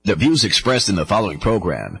The views expressed in the following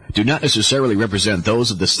program do not necessarily represent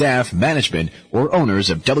those of the staff, management, or owners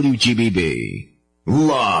of WGBB.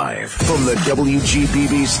 Live from the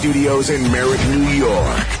WGBB studios in Merrick, New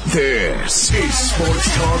York, this is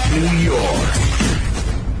Sports Talk New York.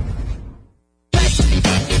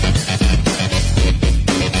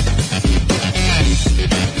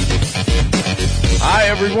 Hi,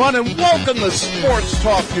 everyone, and welcome to Sports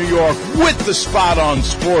Talk New York with the Spot on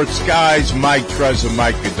Sports guys, Mike Trezza,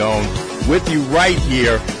 Mike Guidone, with you right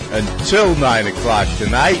here until 9 o'clock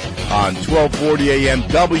tonight on 1240 AM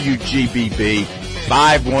WGBB,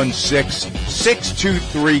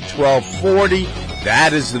 516-623-1240.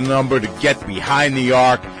 That is the number to get behind the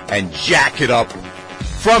arc and jack it up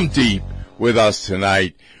from deep with us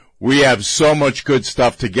tonight. We have so much good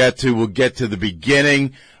stuff to get to. We'll get to the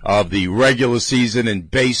beginning of the regular season in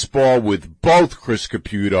baseball with both Chris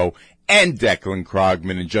Caputo and Declan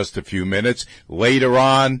Krogman in just a few minutes. Later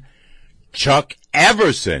on, Chuck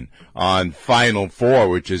Everson on Final Four,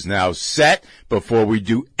 which is now set. Before we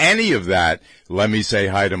do any of that, let me say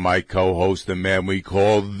hi to my co-host, the man we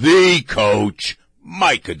call the Coach,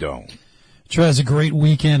 Mike Guidone. Trez, a great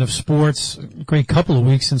weekend of sports, a great couple of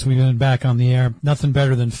weeks since we've been back on the air. Nothing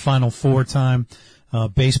better than Final Four time.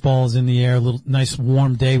 Baseball is in the air. A little nice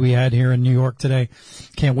warm day we had here in New York today.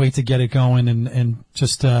 Can't wait to get it going and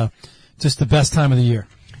just the best time of the year.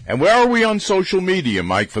 And where are we on social media,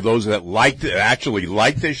 Mike, for those that actually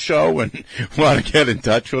like this show and want to get in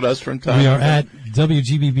touch with us from time to time? We are at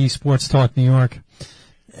WGBB Sports Talk New York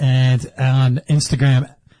and on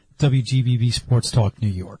Instagram, WGBB Sports Talk New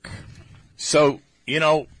York. So,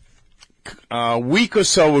 a week or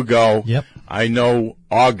so ago, I know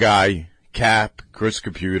our guy, Chris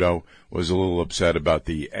Caputo, was a little upset about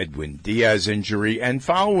the Edwin Diaz injury. And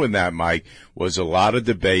following that, Mike, was a lot of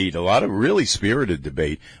debate, a lot of really spirited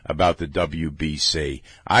debate about the WBC.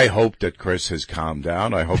 I hope that Chris has calmed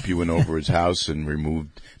down. I hope you went over his house and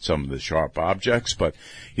removed some of the sharp objects. But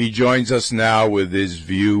he joins us now with his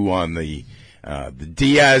view on the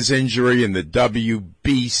Diaz injury and the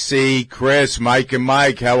WBC. Chris, Mike, and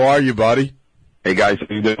Mike, how are you, buddy? Hey, guys, how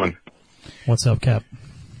you doing? What's up, Cap?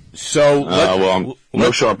 So,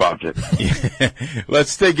 no sharp object.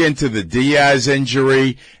 Let's dig into the Diaz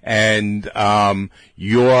injury and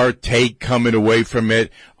your take coming away from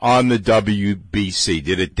it on the WBC.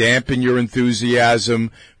 Did it dampen your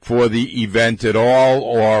enthusiasm for the event at all,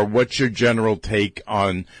 or what's your general take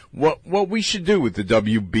on what we should do with the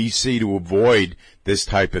WBC to avoid this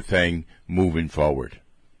type of thing moving forward?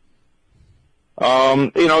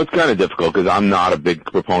 It's kind of difficult because I'm not a big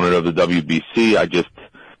proponent of the WBC.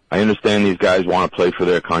 I understand these guys want to play for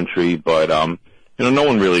their country, but, no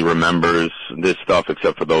one really remembers this stuff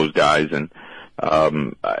except for those guys. And,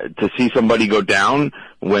 to see somebody go down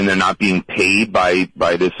when they're not being paid by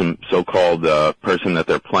this so-called, person that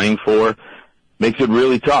they're playing for makes it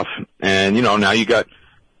really tough. And, now you got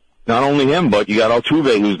not only him, but you got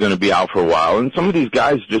Altuve who's going to be out for a while. And some of these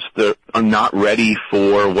guys just are not ready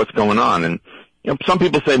for what's going on. And, some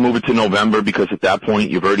people say move it to November because at that point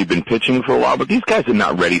you've already been pitching for a while, but these guys are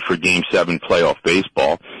not ready for Game 7 playoff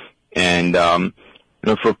baseball. And,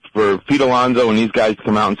 for Pete Alonso and these guys to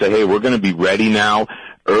come out and say, hey, we're going to be ready now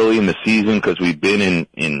early in the season because we've been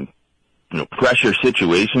in pressure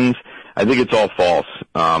situations, I think it's all false.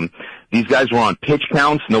 These guys were on pitch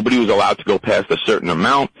counts. Nobody was allowed to go past a certain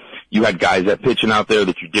amount. You had guys that pitching out there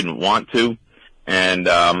that you didn't want to. And,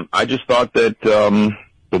 I just thought that,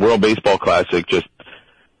 the World Baseball Classic just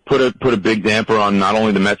put a big damper on not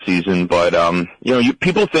only the Mets season, but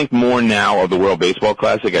people think more now of the World Baseball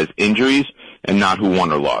Classic as injuries and not who won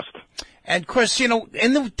or lost. And Chris, in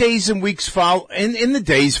the days and weeks in the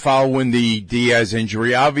days following the Diaz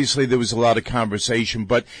injury, obviously there was a lot of conversation,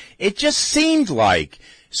 but it just seemed like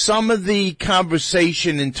some of the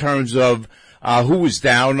conversation in terms of who was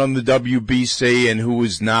down on the WBC and who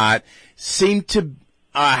was not seemed to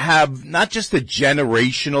have not just a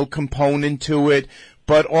generational component to it,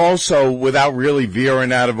 but also, without really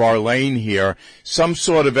veering out of our lane here, some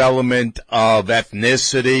sort of element of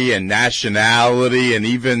ethnicity and nationality and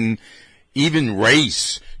even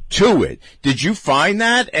race to it. Did you find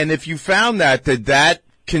that? And if you found that, did that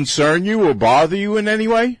concern you or bother you in any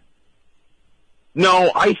way?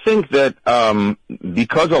 No, I think that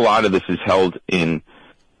because a lot of this is held in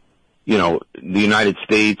the United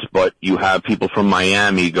States, but you have people from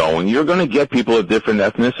Miami going, you're going to get people of different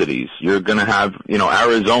ethnicities. You're going to have,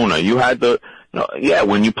 Arizona. You had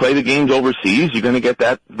when you play the games overseas, you're going to get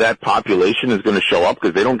that population is going to show up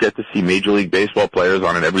because they don't get to see Major League Baseball players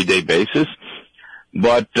on an everyday basis.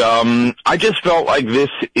 But I just felt like this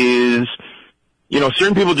is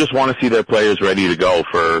certain people just want to see their players ready to go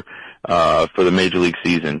for the Major League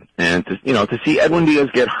season. And to see Edwin Diaz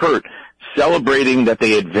get hurt, celebrating that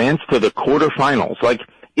they advanced to the quarterfinals, like,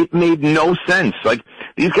 it made no sense. Like,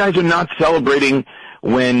 these guys are not celebrating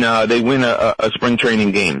when they win a spring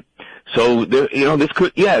training game. So this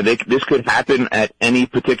could happen at any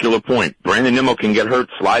particular point. Brandon Nimmo can get hurt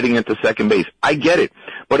sliding into second base. I get it.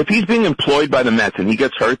 But if he's being employed by the Mets and he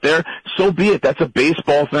gets hurt there, so be it. That's a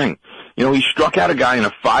baseball thing. He struck out a guy in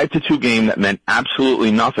a 5-2 game that meant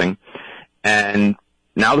absolutely nothing. And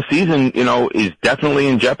now the season, is definitely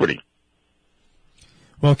in jeopardy.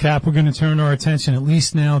 Well, Cap, we're going to turn our attention at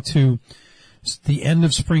least now to the end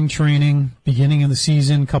of spring training, beginning of the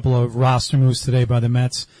season. A couple of roster moves today by the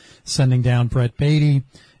Mets, sending down Brett Beatty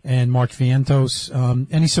and Mark Vientos.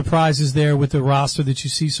 Any surprises there with the roster that you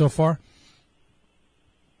see so far?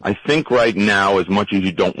 I think right now, as much as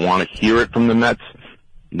you don't want to hear it from the Mets,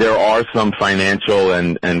 there are some financial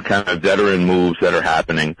and kind of veteran moves that are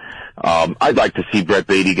happening. I'd like to see Brett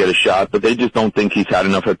Beatty get a shot, but they just don't think he's had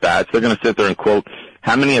enough at-bats. They're going to sit there and quote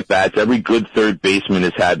how many at-bats every good third baseman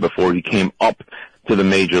has had before he came up to the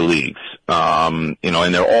major leagues. And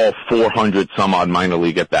they're all 400 some odd minor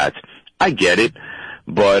league at-bats. I get it,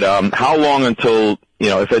 but how long until,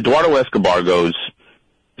 if Eduardo Escobar goes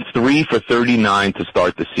 3 for 39 to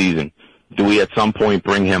start the season, do we at some point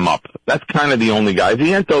bring him up? That's kind of the only guy.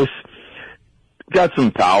 Vientos got some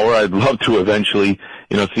power. I'd love to eventually,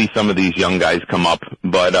 see some of these young guys come up.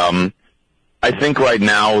 But I think right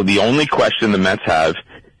now the only question the Mets have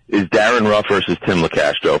is Darren Ruff versus Tim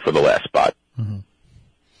LeCastro for the last spot. Mm-hmm.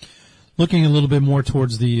 Looking a little bit more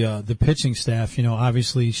towards the pitching staff,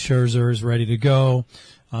 obviously Scherzer is ready to go.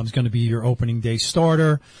 He's going to be your opening day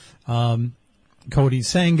starter. Cody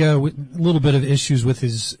Senga, with a little bit of issues with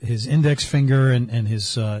his index finger and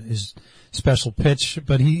his special pitch,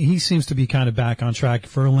 but he seems to be kind of back on track.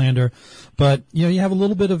 Verlander, but you have a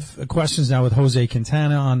little bit of questions now with Jose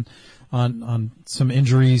Quintana on some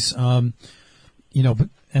injuries.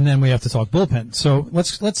 And then we have to talk bullpen. So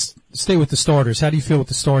let's stay with the starters. How do you feel with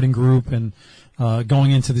the starting group and going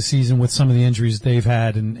into the season with some of the injuries they've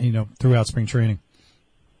had and throughout spring training?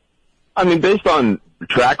 I mean, based on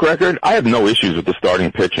track record, I have no issues with the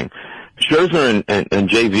starting pitching. Scherzer and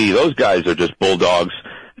JV, those guys are just bulldogs,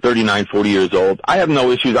 39, 40 years old. I have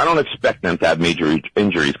no issues. I don't expect them to have major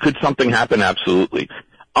injuries. Could something happen? Absolutely.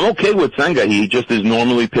 I'm okay with Senga. He just is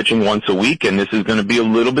normally pitching once a week, and this is going to be a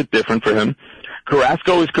little bit different for him.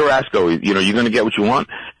 Carrasco is Carrasco. You're going to get what you want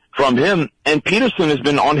from him. And Peterson has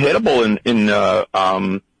been unhittable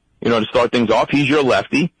to start things off. He's your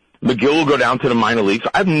lefty. McGill will go down to the minor leagues.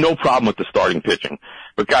 I have no problem with the starting pitching.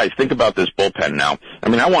 But guys, think about this bullpen now. I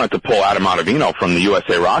mean, I wanted to pull Adam Ottavino from the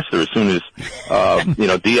USA roster as soon as,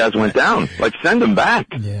 Diaz went down. Like, send him back.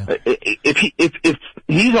 Yeah. If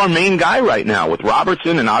he's our main guy right now with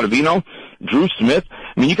Robertson and Ottavino, Drew Smith.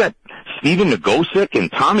 I mean, you got Steven Nagosic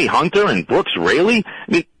and Tommy Hunter and Brooks Raley.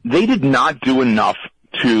 I mean, they did not do enough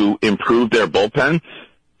to improve their bullpen.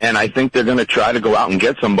 And I think they're going to try to go out and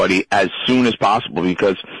get somebody as soon as possible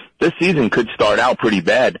because this season could start out pretty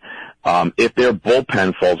bad if their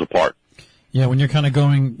bullpen falls apart. Yeah, when you're kind of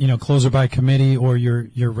going, closer by committee or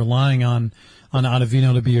you're relying on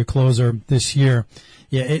Ottavino to be your closer this year,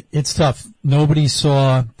 yeah, it's tough. Nobody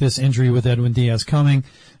saw this injury with Edwin Diaz coming,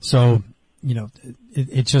 so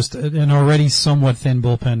it just an already somewhat thin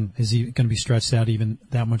bullpen is going to be stretched out even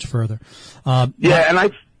that much further. And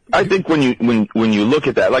I think when you look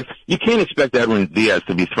at that, like, you can't expect Edwin Diaz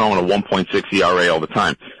to be throwing a 1.6 ERA all the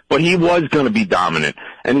time, but he was going to be dominant,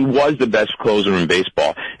 and he was the best closer in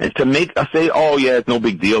baseball. And to say, oh yeah, it's no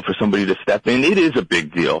big deal for somebody to step in, it is a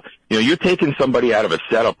big deal. You're taking somebody out of a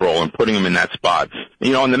setup role and putting him in that spot.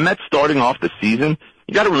 And the Mets starting off the season,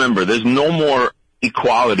 you got to remember, there's no more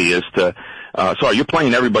equality as to. You're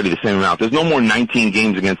playing everybody the same amount. There's no more 19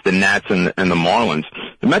 games against the Nats and the Marlins.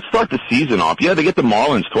 The Mets start the season off. Yeah, they get the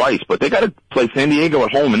Marlins twice, but they got to play San Diego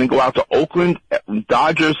at home and then go out to Oakland,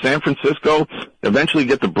 Dodgers, San Francisco, eventually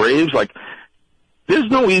get the Braves. Like, there's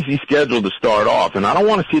no easy schedule to start off, and I don't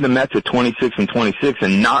want to see the Mets at 26-26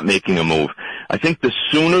 and not making a move. I think the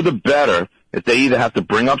sooner the better if they either have to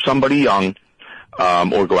bring up somebody young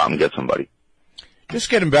or go out and get somebody. Just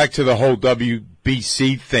getting back to the whole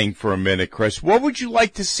WBC thing for a minute, Chris, what would you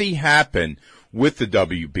like to see happen with the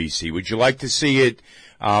WBC? Would you like to see it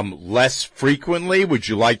less frequently? Would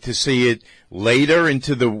you like to see it later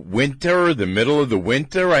into the winter, the middle of the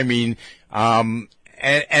winter? I mean, and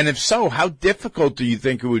if so, how difficult do you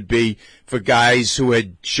think it would be for guys who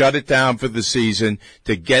had shut it down for the season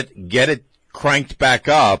to get it cranked back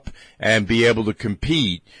up and be able to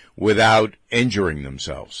compete without injuring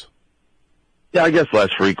themselves? Yeah, I guess less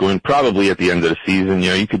frequent, probably at the end of the season.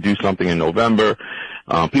 You could do something in November.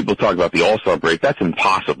 People talk about the All-Star break. That's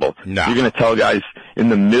impossible. No. You're going to tell guys in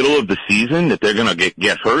the middle of the season that they're going to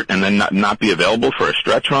get hurt and then not be available for a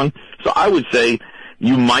stretch run. So I would say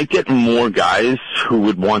you might get more guys who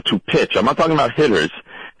would want to pitch. I'm not talking about hitters,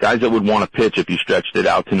 guys that would want to pitch if you stretched it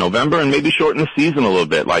out to November and maybe shorten the season a little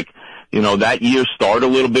bit. Like, that year start a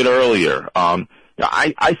little bit earlier.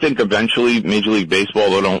 I think eventually Major League Baseball,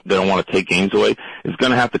 they don't want to take games away, is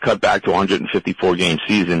going to have to cut back to a 154 game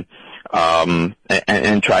season. And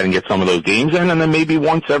try to get some of those games in, and then maybe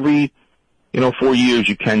once every, 4 years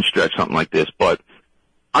you can stretch something like this. But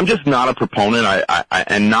I'm just not a proponent.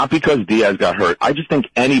 And not because Diaz got hurt. I just think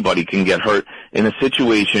anybody can get hurt in a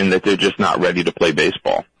situation that they're just not ready to play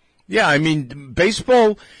baseball. Yeah, I mean,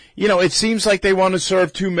 baseball, it seems like they want to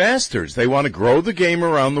serve two masters. They want to grow the game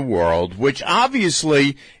around the world, which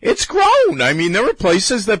obviously it's grown. I mean, there are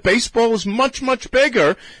places that baseball is much, much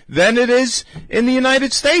bigger than it is in the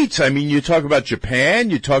United States. I mean, you talk about Japan,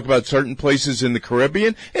 you talk about certain places in the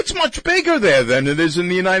Caribbean. It's much bigger there than it is in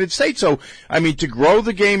the United States. So, I mean, to grow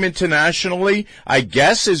the game internationally, I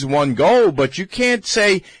guess, is one goal, but you can't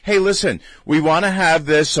say, hey, listen, we want to have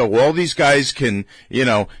this so all these guys can,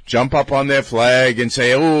 jump up on their flag and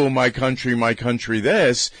say, oh, my country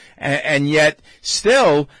this, and yet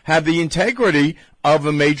still have the integrity of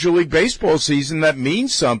a Major League Baseball season that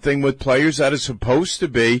means something with players that are supposed to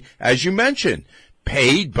be, as you mentioned,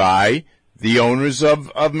 paid by the owners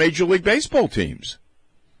of Major League Baseball teams.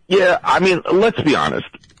 Yeah, I mean, let's be honest.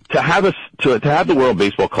 To have the World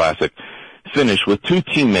Baseball Classic finish with two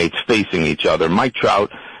teammates facing each other, Mike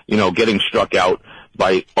Trout, getting struck out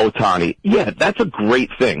by Ohtani, yeah, that's a great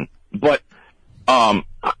thing. But, I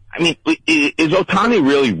mean, is Ohtani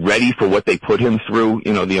really ready for what they put him through?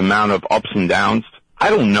 The amount of ups and downs? I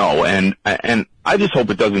don't know. And I just hope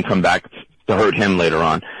it doesn't come back to hurt him later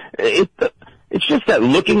on. It's just that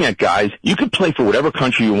looking at guys, you could play for whatever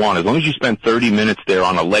country you want as long as you spend 30 minutes there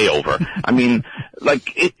on a layover. I mean,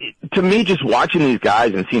 to me, just watching these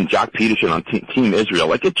guys and seeing Jock Peterson on Team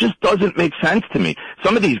Israel, it just doesn't make sense to me.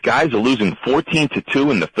 Some of these guys are losing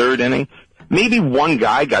 14-2 in the third inning. Maybe one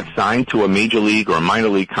guy got signed to a major league or a minor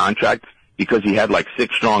league contract because he had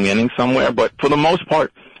 6 strong innings somewhere, but for the most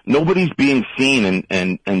part, nobody's being seen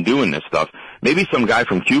and doing this stuff. Maybe some guy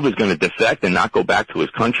from Cuba is going to defect and not go back to his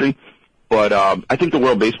country, but I think the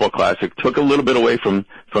World Baseball Classic took a little bit away from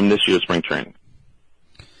this year's spring training.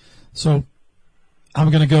 So I'm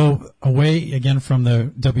going to go away again from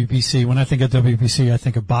the WBC. When I think of WBC, I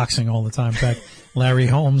think of boxing all the time. In fact, Larry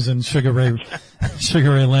Holmes and Sugar Ray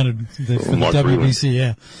Leonard for the WBC,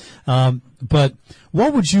 yeah. But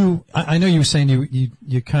what would you? I know you were saying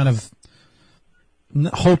you kind of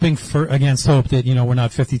hoping against hope that we're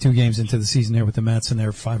not 52 games into the season here with the Mets and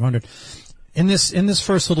they're 500. In this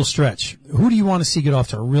first little stretch, who do you want to see get off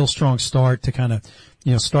to a real strong start to kind of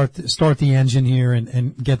start the engine here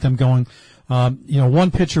and get them going?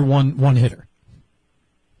 One pitcher, one hitter.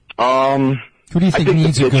 Who do you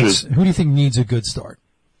think needs a good start?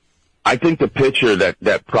 I think the pitcher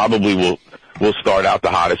that probably will start out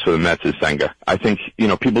the hottest for the Mets is Senga. I think,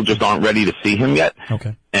 people just aren't ready to see him yet.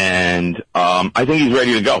 Okay. And, I think he's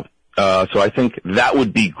ready to go. So I think that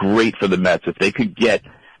would be great for the Mets if they could get,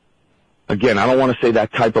 again, I don't want to say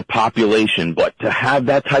that type of population, but to have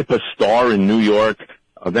that type of star in New York,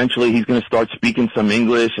 eventually he's going to start speaking some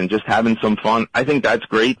English and just having some fun. I think that's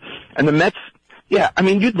great. And the Mets, yeah, I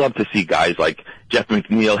mean, you'd love to see guys like Jeff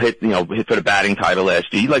McNeil hit for the batting title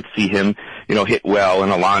last year. You'd like to see him, hit well,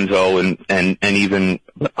 and Alonso and even,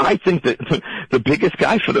 I think that the biggest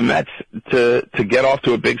guy for the Mets to get off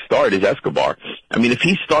to a big start is Escobar. I mean, if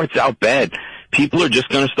he starts out bad, people are just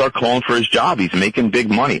going to start calling for his job. He's making big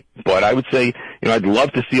money. But I would say, I'd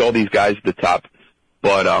love to see all these guys at the top.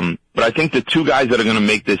 But I think the two guys that are going to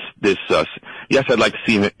make this, yes, I'd like to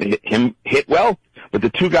see him hit well, but the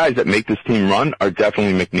two guys that make this team run are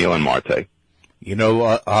definitely McNeil and Marte.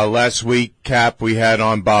 Last week, Cap, we had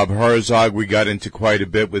on Bob Herzog. We got into quite a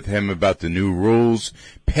bit with him about the new rules,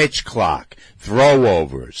 pitch clock,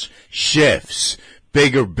 throwovers, shifts,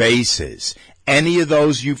 bigger bases. Any of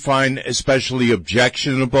those you find especially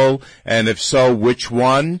objectionable? And if so, which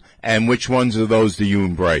one? And which ones of those do you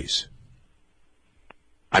embrace?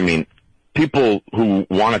 I mean, people who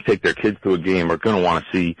want to take their kids to a game are going to want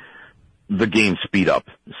to see the game speed up.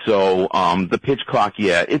 So, the pitch clock,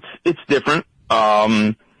 yeah, it's different.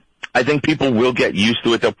 I think people will get used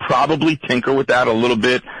to it. They'll probably tinker with that a little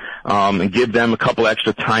bit, and give them a couple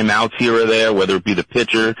extra timeouts here or there, whether it be the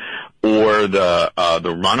pitcher or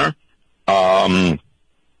the runner.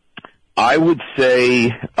 I would say,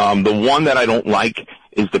 the one that I don't like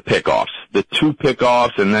is the pickoffs. The 2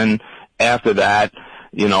 pickoffs, and then after that,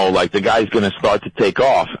 like the guy's going to start to take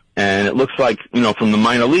off. And it looks like, from the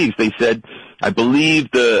minor leagues, they said, I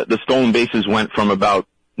believe the stolen bases went from about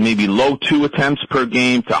maybe low 2 attempts per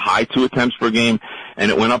game to high 2 attempts per game, and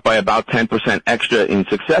it went up by about 10% extra in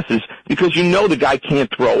successes because the guy can't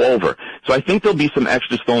throw over. So I think there'll be some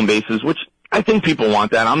extra stolen bases, which I think people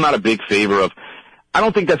want that. I'm not a big favor of. I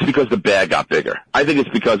don't think that's because the bag got bigger. I think it's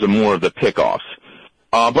because of more of the pickoffs.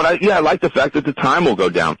 But I like the fact that the time will go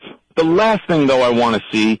down. The last thing, though, I want to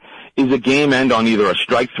see is a game end on either a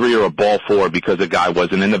strike 3 or a ball 4 because a guy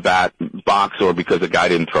wasn't in the box or because a guy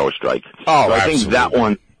didn't throw a strike. Oh, so I absolutely.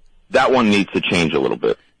 think that one needs to change a little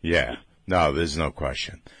bit. Yeah. No, there's no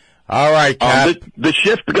question. All right, Cap. The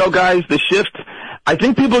shift, guys. The shift. I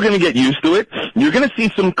think people are going to get used to it. You're going to see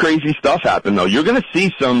some crazy stuff happen, though. You're going to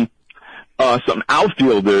see some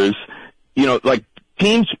outfielders, like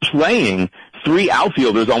teams playing 3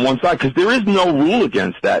 outfielders on one side because there is no rule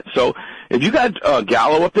against that. So if you got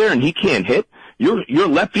Gallo up there and he can't hit, your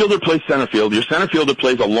left fielder plays center field, your center fielder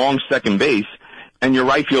plays a long second base, and your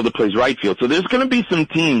right fielder plays right field. So there's going to be some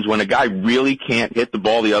teams when a guy really can't hit the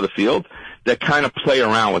ball the other field that kind of play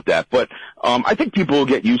around with that. But I think people will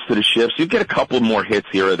get used to the shifts. You get a couple more hits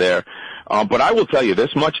here or there. But I will tell you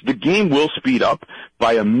this much, the game will speed up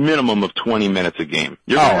by a minimum of 20 minutes a game.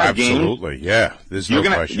 You're gonna have absolutely. Games, yeah, there's no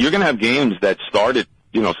question. You're going to have games that start at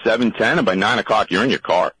 7:10, and by 9 o'clock you're in your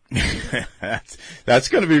car. That's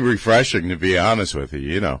going to be refreshing, to be honest with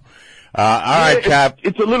you. All right, Cap.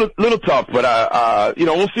 It's a little tough, but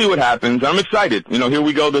we'll see what happens. I'm excited. Here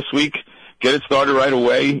we go this week. Get it started right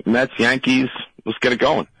away. Mets, Yankees. Let's get it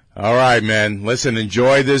going. All right, man. Listen,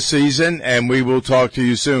 enjoy this season, and we will talk to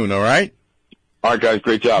you soon. All right. All right, guys.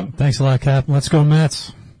 Great job. Thanks a lot, Cap. Let's go,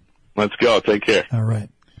 Mets. Let's go. Take care. All right.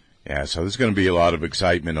 Yeah, so there's going to be a lot of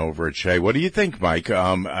excitement over at Shea. What do you think, Mike?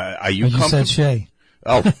 Are you comfortable? You said Shea.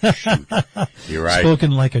 Oh, shoot. You're right. Spoken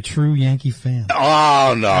like a true Yankee fan.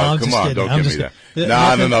 Oh, no. Come on. Kidding. Don't give me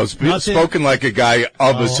that. No. Spoken like a guy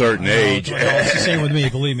of a certain age. No, it's the same with me,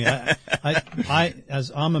 believe me. I,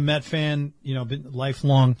 as I'm a Met fan, been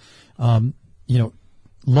lifelong, love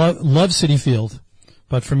Citi Field.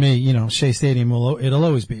 But for me, Shea Stadium it'll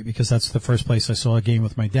always be because that's the first place I saw a game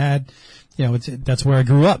with my dad. That's where I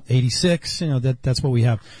grew up. 86. That's what we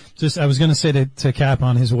have. I was going to say to Cap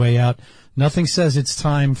on his way out, nothing says it's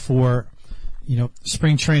time for,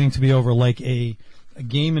 spring training to be over like a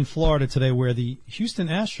game in Florida today where the Houston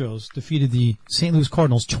Astros defeated the St. Louis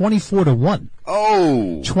Cardinals 24-1.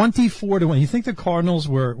 Oh. 24-1. You think the Cardinals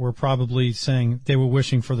were probably saying they were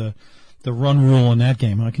wishing for the run rule in that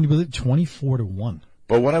game? Can you believe it? 24-1.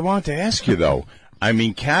 But what I want to ask you, though,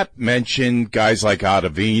 Cap mentioned guys like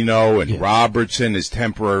Ottavino and Robertson as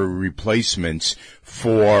temporary replacements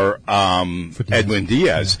for Edwin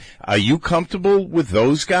Diaz. Yeah. Are you comfortable with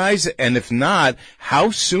those guys? And if not,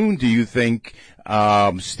 how soon do you think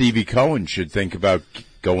Stevie Cohen should think about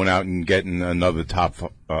going out and getting another top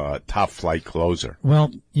flight closer?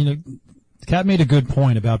 Well, Cap made a good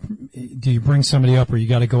point about do you bring somebody up or you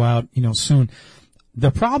got to go out, soon. The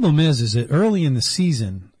problem is that early in the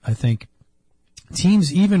season, I think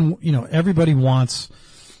teams even, everybody wants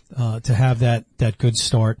to have that good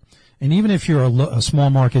start. And even if you're a small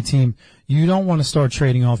market team, you don't want to start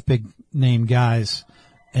trading off big name guys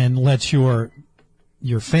and let your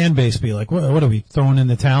fan base be like, what are we throwing in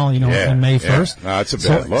the towel, in May 1st? No, that's a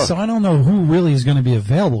bad look. So I don't know who really is going to be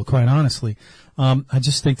available, quite honestly. I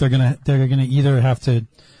just think they're going to either have to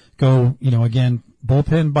go, again,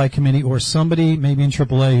 bullpen by committee or somebody maybe in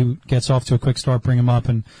AAA who gets off to a quick start, bring them up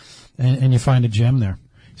and you find a gem there.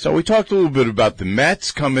 So we talked a little bit about the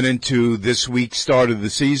Mets coming into this week's start of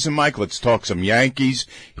the season, Mike. Let's talk some Yankees.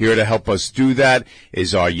 Here to help us do that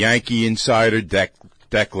is our Yankee insider,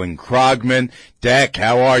 Declan Krogman. Deck,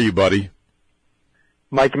 how are you, buddy?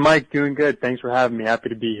 Mike, doing good. Thanks for having me. Happy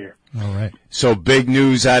to be here. All right. So big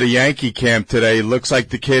news out of Yankee camp today. Looks like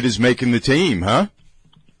the kid is making the team, huh?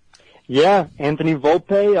 Yeah, Anthony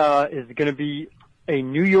Volpe is going to be a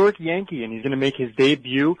New York Yankee, and he's going to make his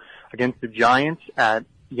debut against the Giants at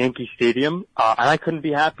Yankee Stadium. And I couldn't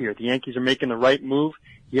be happier. The Yankees are making the right move.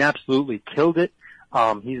 He absolutely killed it.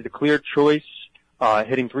 He's the clear choice,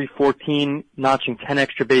 hitting .314, notching 10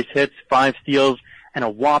 extra base hits, 5 steals, and a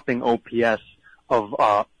whopping OPS of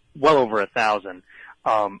well over 1,000,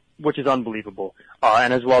 which is unbelievable.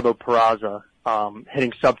 And as well, though, Peraza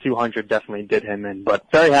hitting sub 200 definitely did him in, but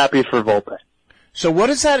very happy for Volpe. So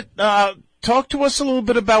what is that? Talk to us a little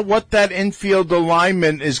bit about what that infield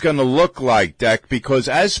alignment is going to look like, Deck, because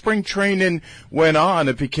as spring training went on,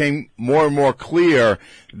 it became more and more clear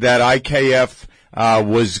that IKF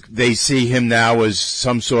they see him now as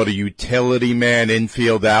some sort of utility man,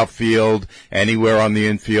 infield, outfield, anywhere on the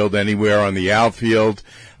infield, anywhere on the outfield.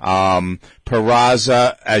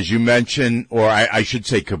 Peraza, as you mentioned, or I should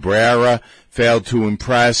say Cabrera, failed to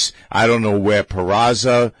impress. I don't know where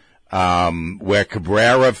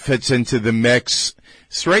Cabrera fits into the mix.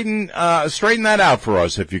 Straighten that out for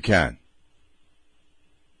us if you can.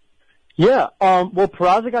 Yeah, well,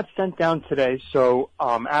 Peraza got sent down today, so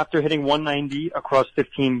after hitting 190 across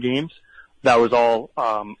 15 games, that was all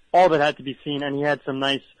that had to be seen, and he had some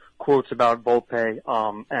nice quotes about Volpe,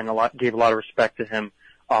 and gave a lot of respect to him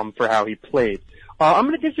for how he played. I'm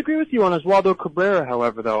going to disagree with you on Oswaldo Cabrera,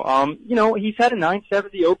 however, though. He's had a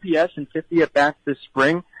 970 OPS and 50 at-bats this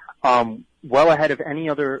spring, well ahead of any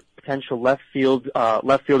other potential left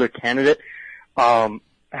fielder candidate.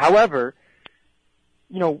 However,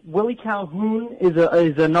 Willie Calhoun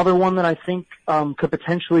is another one that I think could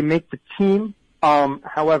potentially make the team.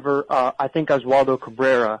 However, I think Oswaldo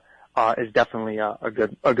Cabrera is definitely a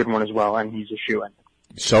good one as well, and he's a shoo-in.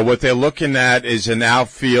 So what they're looking at is an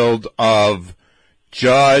outfield of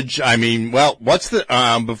Judge. What's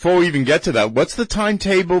the before we even get to that? What's the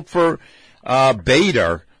timetable for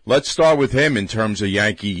Bader? Let's start with him in terms of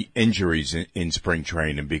Yankee injuries in spring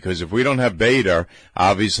training, because if we don't have Bader,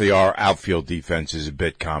 obviously our outfield defense is a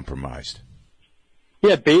bit compromised.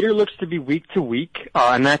 Yeah, Bader looks to be week to week,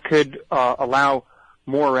 and that could allow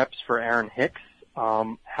more reps for Aaron Hicks.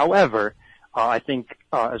 However, I think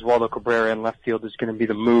Oswaldo Cabrera in left field is going to be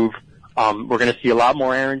the move. We're going to see a lot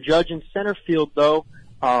more Aaron Judge in center field, though,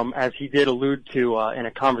 as he did allude to in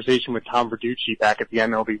a conversation with Tom Verducci back at the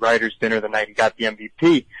MLB Writers' Dinner the night he got the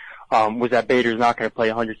MVP, was that Bader's not going to play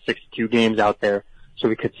 162 games out there, so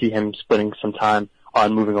we could see him splitting some time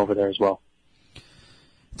on moving over there as well.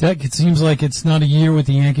 Deck, it seems like it's not a year with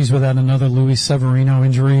the Yankees without another Luis Severino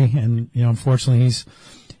injury, and unfortunately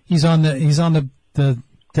he's on the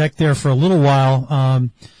deck there for a little while.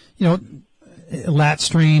 Lat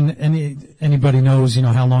strain, anybody knows,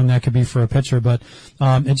 how long that could be for a pitcher, but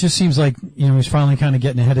it just seems like, he's finally kind of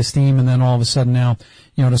getting ahead of steam, and then all of a sudden now,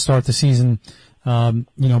 to start the season,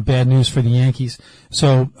 bad news for the Yankees.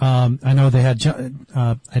 So, I know they had,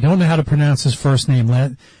 I don't know how to pronounce his first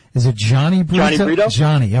name. Is it Johnny Brito? Johnny Brito?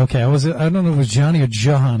 Johnny, okay. I don't know if it was Johnny or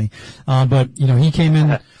Johanny. But, he came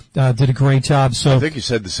in, did a great job. So I think you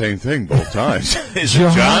said the same thing both times. Is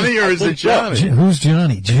it Johnny or is it Johnny? Who's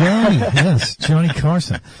Johnny? Johnny, yes, Johnny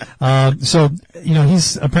Carson. So,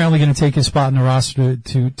 he's apparently going to take his spot in the roster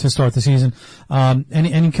to start the season.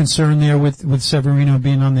 Any concern there with Severino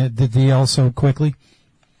being on the DL so quickly?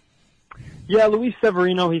 Yeah, Luis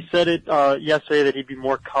Severino, he said it yesterday that he'd be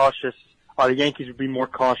more cautious. The Yankees would be more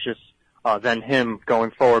cautious than him going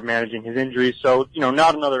forward managing his injuries. So,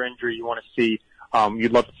 not another injury you want to see.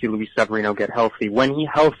 You'd love to see Luis Severino get healthy. When he's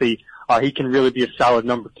healthy, he can really be a solid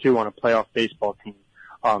number 2 on a playoff baseball team.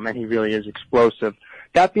 And he really is explosive.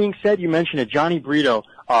 That being said, you mentioned it, Johnny Brito,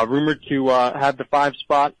 rumored to have the 5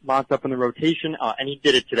 spot locked up in the rotation, and he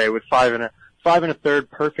did it today with 5 and a third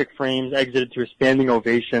perfect frames, exited to a standing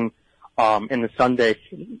ovation in the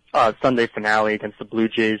Sunday finale against the Blue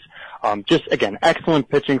Jays. Just again, excellent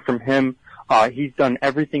pitching from him. He's done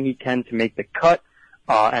everything he can to make the cut,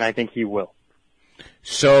 and I think he will.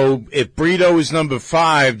 So if Brito is number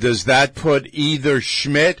 5, does that put either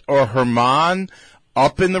Schmidt or Herman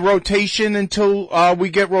up in the rotation until we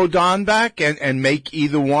get Rodon back and make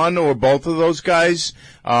either one or both of those guys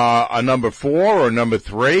a number 4 or number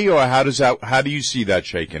 3, or how do you see that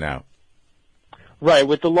shaking out? Right,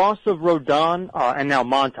 with the loss of Rodon and now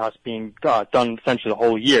Montas being done essentially the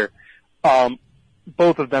whole year,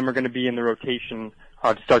 both of them are going to be in the rotation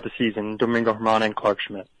to start the season, Domingo Germán and Clark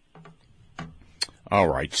Schmidt. All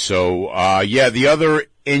right, so the other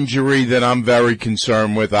injury that I'm very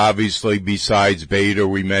concerned with, obviously besides Bader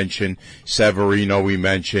we mentioned, Severino we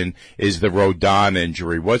mentioned, is the Rodon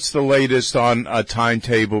injury. What's the latest on a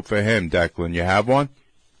timetable for him, Declan? You have one?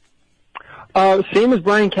 Same as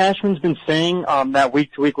Brian Cashman's been saying, that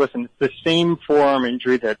week to week. Listen, it's the same forearm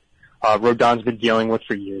injury that Rodon's been dealing with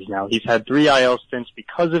for years now. He's had 3 IL stints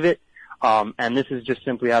because of it, and this is just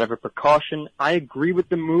simply out of a precaution. I agree with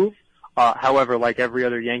the move. However, like every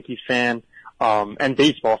other Yankee fan and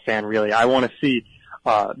baseball fan, really, I want to see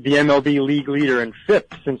the MLB league leader in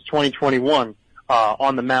FIP since 2021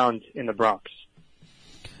 on the mound in the Bronx.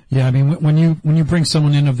 Yeah, I mean, when you bring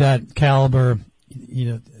someone in of that caliber,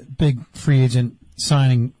 big free agent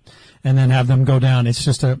signing, and then have them go down, it's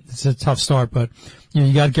a tough start. But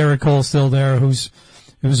you got Garrett Cole still there, who's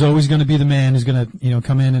always going to be the man, who's going to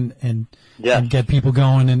come in and get people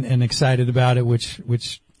going and excited about it,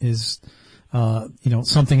 which is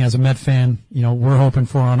something as a Met fan, we're hoping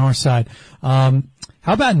for on our side.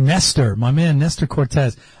 How about Nestor, my man, Nestor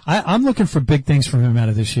Cortez? I'm looking for big things from him out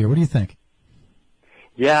of this year. What do you think?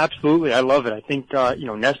 Yeah, absolutely. I love it. I think,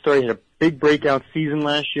 Nestor had a big breakout season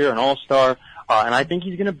last year, an all-star, and I think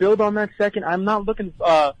he's going to build on that second. I'm not looking,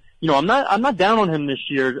 I'm not down on him this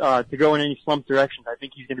year, to go in any slump directions. I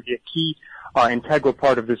think he's going to be a key, integral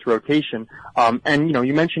part of this rotation.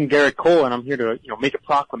 You mentioned Garrett Cole, and I'm here to, make a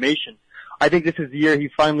proclamation. I think this is the year he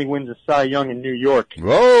finally wins a Cy Young in New York.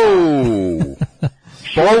 Whoa!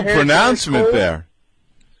 Bold pronouncement there.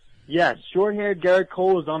 Yes, short-haired Garrett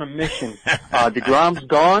Cole is on a mission. DeGrom's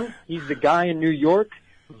gone. He's the guy in New York.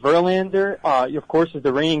 Verlander, of course, is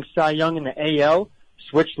the reigning Cy Young in the AL.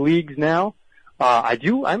 Switched leagues now.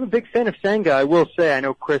 I'm a big fan of Senga, I will say. I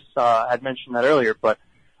know Chris had mentioned that earlier, but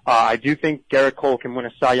I do think Garrett Cole can win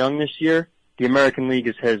a Cy Young this year. The American League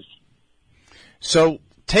is his. So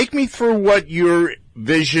take me through what your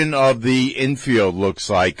vision of the infield looks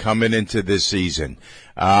like coming into this season.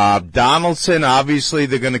 Donaldson, obviously,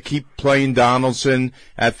 they're going to keep playing Donaldson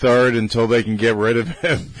at third until they can get rid of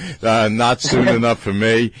him. Not soon enough for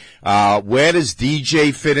me. Where does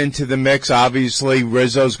DJ fit into the mix? Obviously,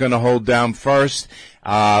 Rizzo's going to hold down first.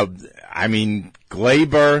 Glaber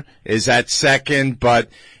is at second, but,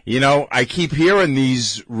 I keep hearing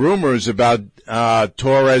these rumors about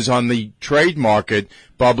Torres on the trade market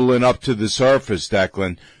bubbling up to the surface,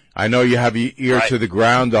 Declan. I know you have your ear to the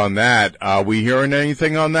ground on that. Are we hearing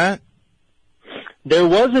anything on that? There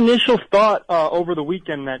was initial thought over the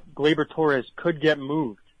weekend that Gleyber Torres could get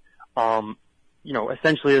moved.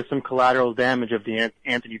 Essentially there's some collateral damage of the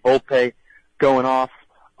Anthony Volpe going off.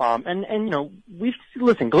 Gleyber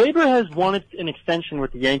has wanted an extension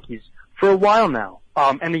with the Yankees for a while now.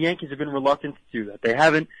 And the Yankees have been reluctant to do that. They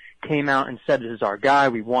haven't came out and said, this is our guy,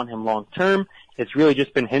 we want him long term. It's really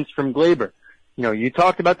just been hints from Gleyber. You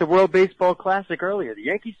talked about the World Baseball Classic earlier. The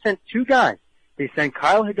Yankees sent two guys. They sent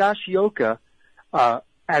Kyle Higashioka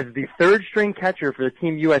as the third string catcher for the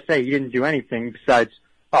Team USA. He didn't do anything besides,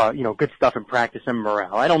 good stuff in practice and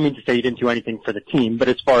morale. I don't mean to say he didn't do anything for the team, but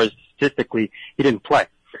as far as statistically, he didn't play.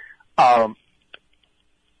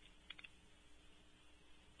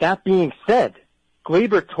 That being said,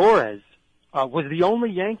 Gleyber Torres was the only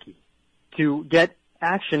Yankee to get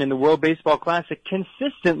action in the World Baseball Classic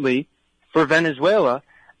consistently for Venezuela,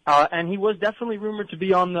 and he was definitely rumored to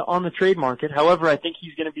be on the trade market. However, I think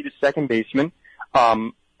he's going to be the second baseman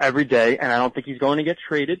every day, and I don't think he's going to get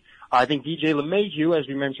traded. I think DJ LeMahieu, as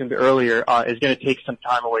we mentioned earlier, is going to take some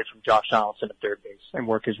time away from Josh Donaldson at third base and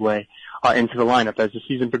work his way into the lineup as the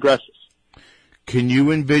season progresses. Can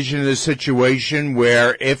you envision a situation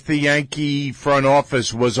where if the Yankee front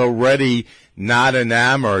office was already not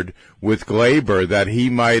enamored with Gleyber, that he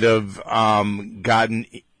might have gotten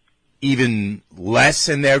even less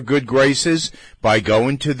in their good graces by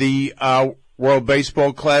going to the World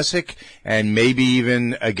Baseball Classic and maybe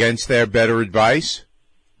even against their better advice?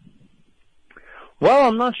 Well,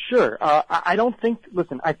 I'm not sure. I think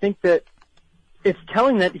that it's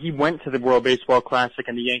telling that he went to the World Baseball Classic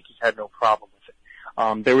and the Yankees had no problem with it.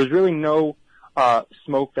 There was really no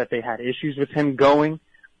smoke that they had issues with him going.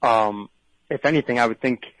 If anything, I would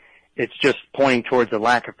think it's just pointing towards a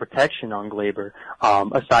lack of protection on Gleyber,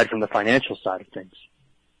 aside from the financial side of things.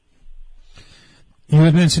 You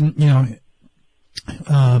had mentioned,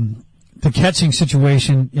 the catching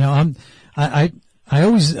situation. I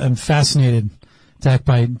always am fascinated, Dak,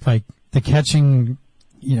 by the catching,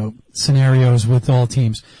 scenarios with all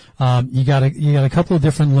teams. You got a couple of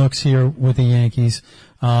different looks here with the Yankees.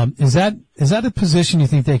 Is that a position you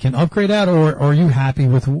think they can upgrade at, or are you happy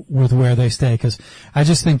with where they stay? Because I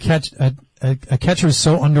just think a catcher is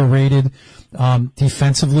so underrated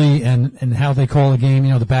defensively and how they call a game.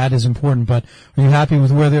 The bat is important, but are you happy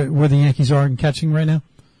with where the Yankees are in catching right now?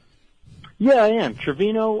 Yeah, I am.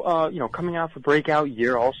 Trevino, coming out for breakout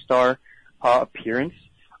year, all-star appearance.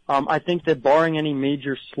 I think that barring any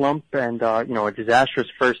major slump and a disastrous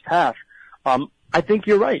first half, I think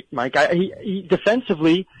you're right, Mike. He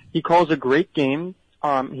defensively, he calls a great game.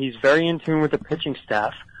 He's very in tune with the pitching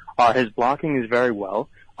staff. His blocking is very well,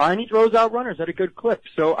 and he throws out runners at a good clip.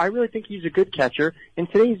 So I really think he's a good catcher. In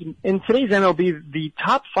today's MLB, the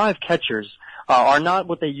top 5 catchers are not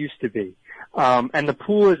what they used to be. And the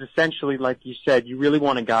pool is essentially, like you said, you really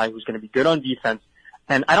want a guy who's going to be good on defense.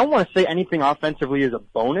 And I don't want to say anything offensively is a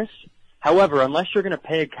bonus. However, unless you're going to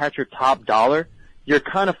pay a catcher top dollar, you're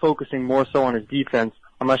kind of focusing more so on his defense,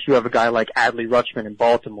 unless you have a guy like Adley Rutschman in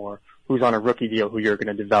Baltimore, who's on a rookie deal who you're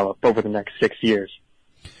going to develop over the next 6 years.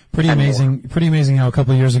 Pretty amazing how a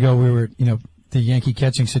couple of years ago we were, the Yankee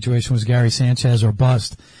catching situation was Gary Sanchez or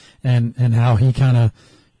bust. and how he kind of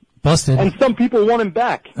busted. And some people want him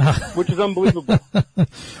back, which is unbelievable.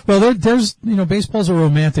 Well, there's baseball's a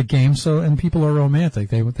romantic game, and people are romantic.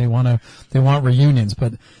 They want reunions,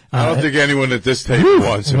 but I don't think anyone at this table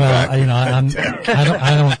wants him back. I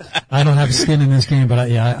don't have skin in this game, but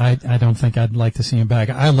I don't think I'd like to see him back.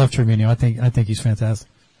 I love Trevino. I think he's fantastic.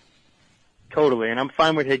 Totally, and I'm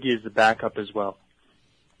fine with Higgy as the backup as well.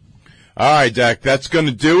 All right, Dak, that's going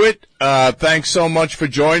to do it. Thanks so much for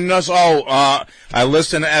joining us. I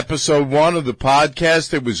listened to episode 1 of the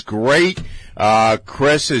podcast. It was great.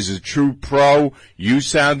 Chris is a true pro. You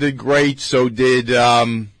sounded great. So did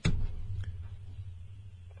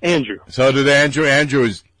Andrew. So did Andrew. Andrew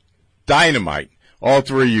is dynamite. All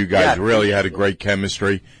three of you guys really had a great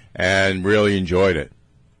chemistry and really enjoyed it.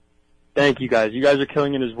 Thank you, guys. You guys are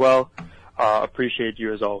killing it as well. Appreciate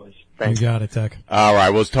you as always. Thanks. You got it, Tech. All right,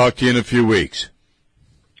 we'll talk to you in a few weeks.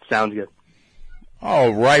 Sounds good.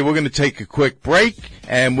 All right, we're going to take a quick break,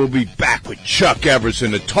 and we'll be back with Chuck Everson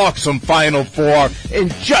to talk some Final Four in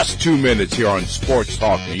just 2 minutes here on Sports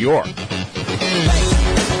Talk New York.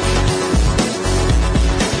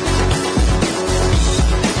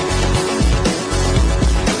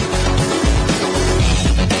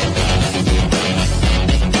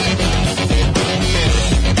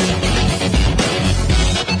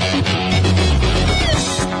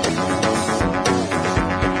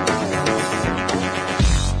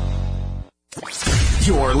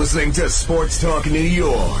 You're listening to Sports Talk New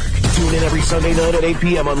York. Tune in every Sunday night at 8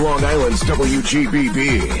 p.m. on Long Island's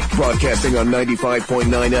WGBB. Broadcasting on 95.9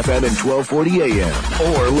 FM and 1240 AM.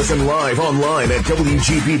 Or listen live online at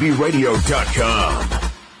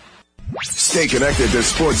WGBBradio.com. Stay connected to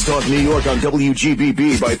Sports Talk New York on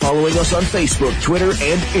WGBB by following us on Facebook, Twitter,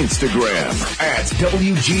 and Instagram at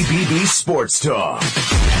WGBB Sports Talk.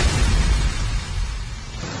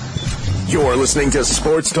 You're listening to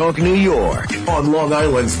Sports Talk New York on Long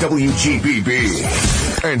Island's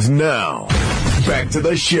WGBB. And now, back to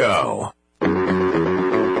the show.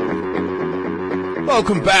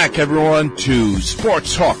 Welcome back, everyone, to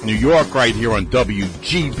Sports Talk New York right here on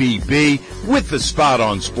WGBB with the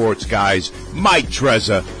spot-on sports guys, Mike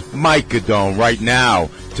Trezza, Mike Guidone, right now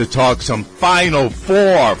to talk some Final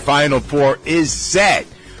Four. Final Four is set.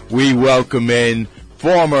 We welcome in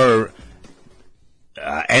former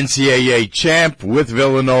NCAA champ with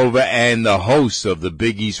Villanova and the host of the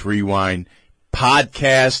Big East Rewind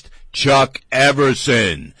podcast, Chuck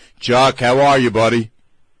Everson. Chuck, how are you, buddy?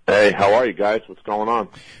 Hey, how are you guys? What's going on?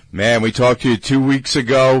 Man, we talked to you 2 weeks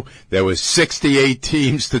ago. There was 68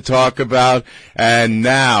 teams to talk about, and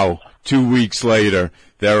now, 2 weeks later,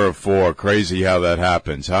 there are 4. Crazy how that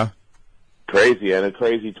happens, huh? Crazy, and a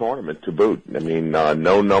crazy tournament to boot. I mean,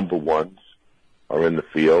 no number ones are in the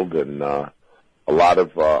field, and a lot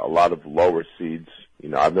of lower seeds. You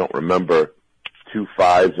know, I don't remember 2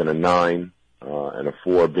 5s and a 9 and a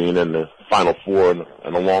 4 being in the Final Four in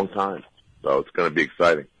a long time. So it's going to be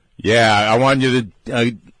exciting. Yeah, I want you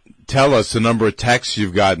to tell us the number of texts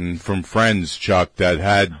you've gotten from friends, Chuck, that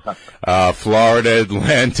had Florida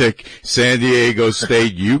Atlantic, San Diego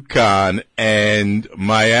State, UConn, and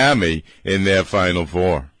Miami in their Final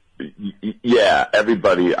Four. Yeah,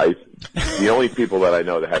 everybody. The only people that I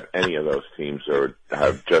know that have any of those teams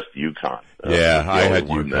have just UConn. Yeah, I had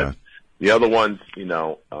UConn. The other ones, you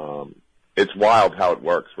know, it's wild how it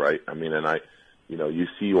works, right? I mean, and you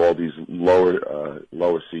see all these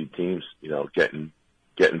lower seed teams, you know, getting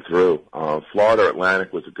through. Florida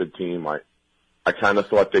Atlantic was a good team. I kind of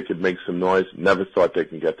thought they could make some noise. Never thought they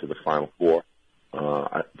can get to the Final Four.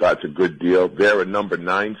 That's a good deal. They're a number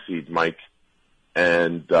 9 seed, Mike,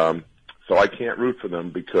 and so I can't root for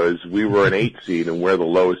them because we were an 8 seed and we're the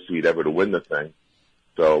lowest seed ever to win the thing.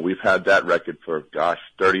 So we've had that record for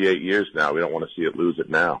 38 years now. We don't want to see it lose it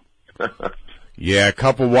now. Yeah, a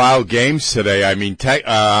couple wild games today. I mean,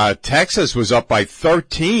 Texas was up by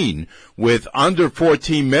 13 with under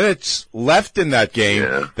 14 minutes left in that game.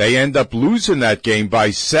 Yeah. They end up losing that game by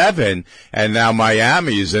 7, and now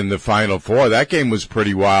Miami is in the Final Four. That game was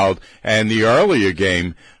pretty wild, and the earlier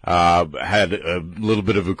game had a little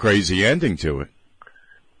bit of a crazy ending to it.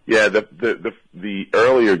 Yeah, the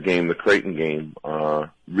earlier game, the Creighton game,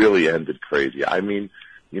 really ended crazy. I mean,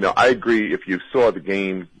 you know, I agree. If you saw the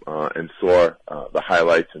game and saw the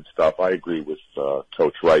highlights and stuff, I agree with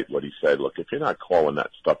Coach Wright, what he said. Look, if you're not calling that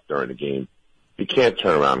stuff during the game, you can't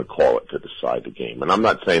turn around and call it to decide the game. And I'm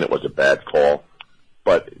not saying it was a bad call,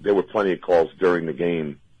 but there were plenty of calls during the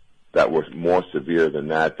game that were more severe than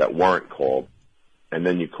that weren't called. And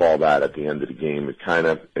then you call that at the end of the game.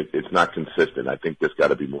 It's not consistent. I think there's got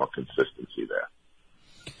to be more consistency there.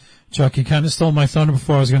 Chuck, you kind of stole my thunder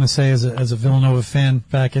before. I was going to say, as a Villanova fan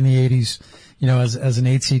back in the 80s, you know, as an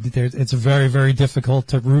 8 seed, it's very, very difficult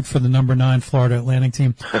to root for the number 9 Florida Atlantic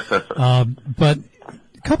team. But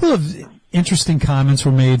a couple of interesting comments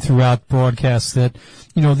were made throughout broadcasts that,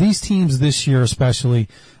 you know, these teams this year especially,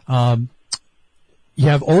 you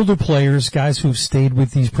have older players, guys who've stayed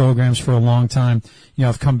with these programs for a long time, you know,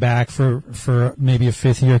 have come back for maybe a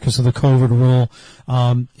 5th year because of the COVID rule.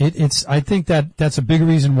 I think that's a big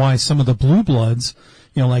reason why some of the blue bloods,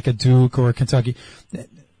 you know, like a Duke or a Kentucky,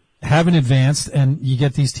 haven't advanced, and you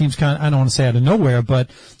get these teams kind of, I don't want to say out of nowhere,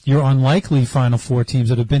 but your unlikely Final Four teams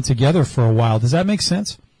that have been together for a while. Does that make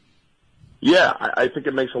sense? Yeah, I think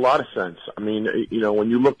it makes a lot of sense. I mean, you know,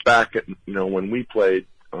 when you look back at, you know, when we played,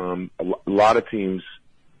 a lot of teams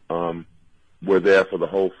were there for the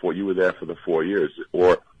whole 4. You were there for the 4 years,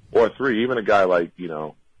 or 3. Even a guy like, you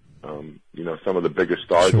know, some of the bigger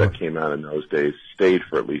stars that came out in those days stayed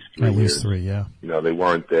for at least 3 years. At least 3, yeah. You know, they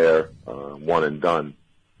weren't there one and done.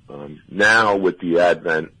 Now with the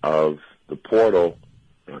advent of the portal,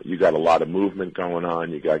 you got a lot of movement going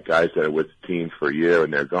on. You got guys that are with the team for a year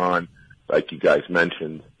and they're gone. Like you guys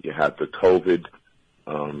mentioned, you had the COVID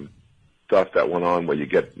stuff that went on where you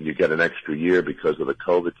get an extra year because of the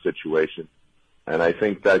COVID situation. And I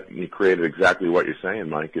think that you created exactly what you're saying,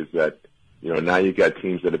 Mike, is that, you know, now you got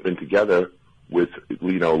teams that have been together with,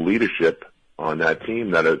 you know, leadership on that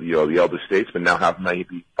team that are, you know, the elder statesmen now have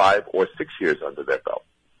maybe 5 or 6 years under their belt.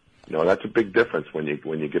 You know, that's a big difference when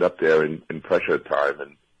you get up there in pressure time,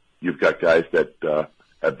 and you've got guys that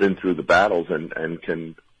have been through the battles and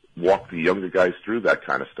can walk the younger guys through that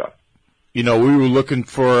kind of stuff. You know, we were looking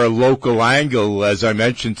for a local angle, as I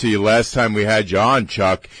mentioned to you last time we had you on,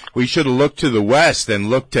 Chuck. We should have looked to the West and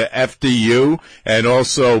looked to FDU and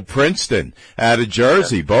also Princeton out of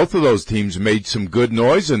Jersey. Yeah. Both of those teams made some good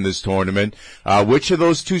noise in this tournament. Which of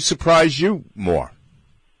those two surprised you more?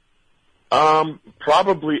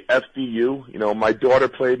 Probably FDU. You know, my daughter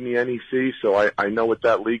played in the NEC, so I know what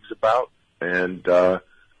that league's about. And,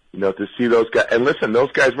 you know, to see those guys, and listen,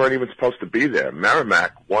 those guys weren't even supposed to be there.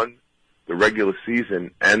 Merrimack won the regular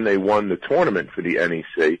season and they won the tournament for the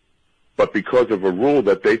NEC, but because of a rule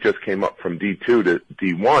that they just came up from D2 to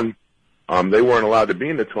D1, they weren't allowed to be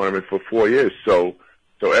in the tournament for 4 years. So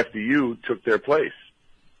FDU took their place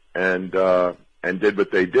and did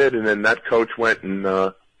what they did. And then that coach went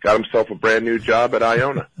and, got himself a brand new job at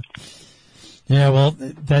Iona. Yeah, well,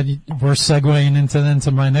 we're segueing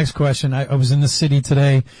into my next question. I was in the city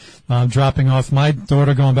today, dropping off my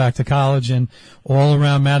daughter going back to college, and all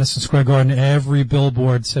around Madison Square Garden, every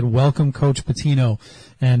billboard said, "Welcome, Coach Pitino."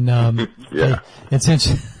 And, yeah. It's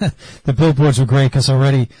interesting. The billboards were great because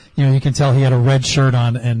already, you know, you can tell he had a red shirt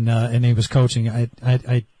on and he was coaching.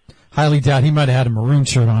 I highly doubt he might have had a maroon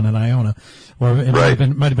shirt on at Iona, or it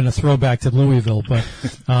might have been a throwback to Louisville, but,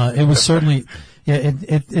 it was certainly, yeah,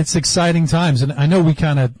 it's exciting times. And I know we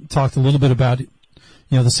kind of talked a little bit about, you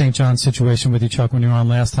know, the St. John's situation with you, Chuck, when you were on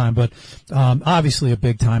last time, but, obviously a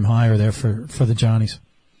big time hire there for the Johnnies.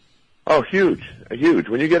 Oh, huge.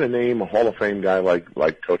 When you get a name, a Hall of Fame guy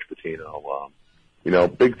like Coach Pitino, you know,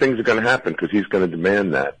 big things are going to happen because he's going to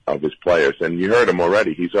demand that of his players. And you heard him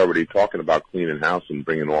already. He's already talking about cleaning house and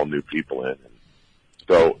bringing all new people in. And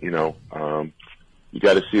so, you know, you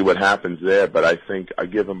got to see what happens there. But I think I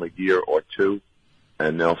give them a year or two,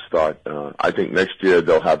 and they'll start. I think next year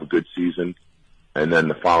they'll have a good season, and then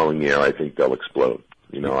the following year I think they'll explode.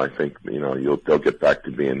 You know, I think, you know, they'll get back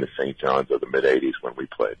to being the St. John's of the mid-'80s when we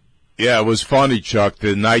played. Yeah, it was funny, Chuck.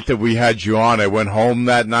 The night that we had you on, I went home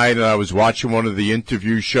that night and I was watching one of the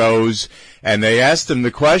interview shows, and they asked him the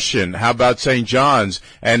question, how about St. John's?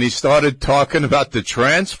 And he started talking about the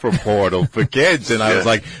transfer portal for kids, and I was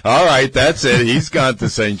like, all right, that's it. He's gone to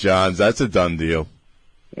St. John's. That's a done deal.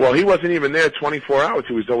 Well, he wasn't even there 24 hours.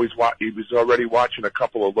 He was already watching a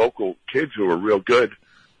couple of local kids who were real good,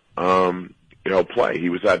 you know, play. He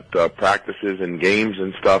was at practices and games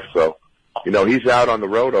and stuff, so. You know, he's out on the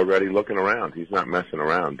road already looking around. He's not messing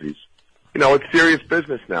around. You know, it's serious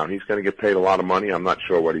business now. He's going to get paid a lot of money. I'm not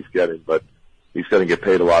sure what he's getting, but he's going to get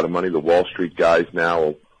paid a lot of money. The Wall Street guys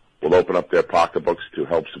now will open up their pocketbooks to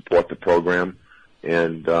help support the program,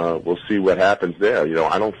 and we'll see what happens there. You know,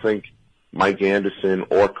 I don't think Mike Anderson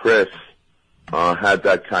or Chris had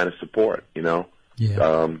that kind of support, you know.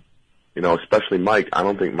 Yeah. You know, especially Mike. I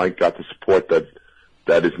don't think Mike got the support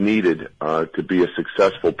that is needed to be a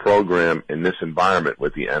successful program in this environment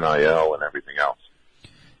with the NIL and everything else.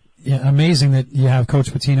 Yeah, amazing that you have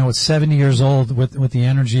Coach Pitino at 70 years old with the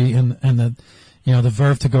energy and the, the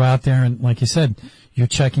verve to go out there and, like you said, you're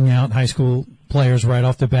checking out high school players right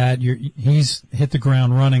off the bat. He's hit the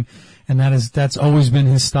ground running, and that's always been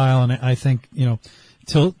his style. And I think,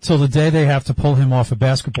 till the day they have to pull him off a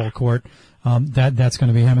basketball court, that's going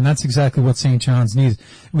to be him. And that's exactly what St. John's needs.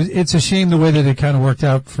 It's a shame the way that it kind of worked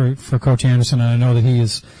out for Coach Anderson. And I know that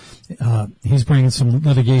he's bringing some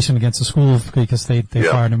litigation against the school because they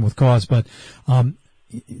fired him with cause. But,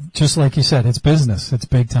 just like you said, it's business. It's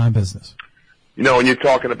big time business. When you're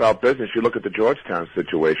talking about business, you look at the Georgetown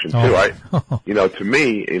situation too. To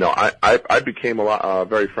me, I became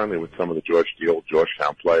very friendly with some of the old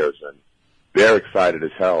Georgetown players, and they're excited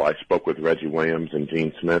as hell. I spoke with Reggie Williams and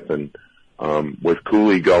Gene Smith, and with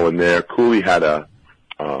Cooley going there, Cooley had a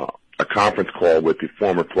conference call with the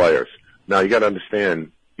former players. Now you got to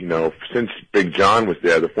understand, since Big John was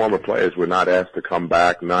there, the former players were not asked to come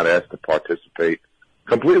back, not asked to participate.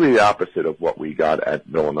 Completely the opposite of what we got at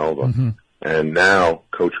Villanova. Mm-hmm. And now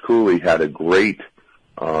Coach Cooley had a great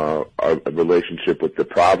a relationship with the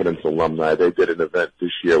Providence alumni. They did an event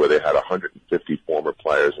this year where they had 150 former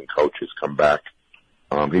players and coaches come back.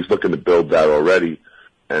 He's looking to build that already.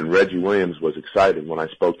 And Reggie Williams was excited when I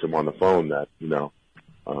spoke to him on the phone that,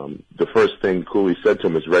 the first thing Cooley said to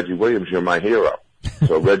him is, Reggie Williams, you're my hero.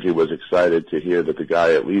 So Reggie was excited to hear that the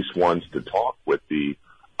guy at least wants to talk with the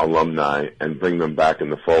alumni and bring them back in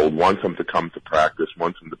the fold, wants them to come to practice,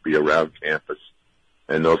 wants them to be around campus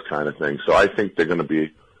and those kind of things. So I think they're going to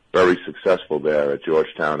be very successful there at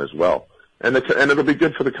Georgetown as well. And it'll be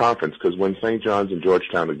good for the conference, because when St. John's and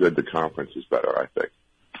Georgetown are good, the conference is better, I think.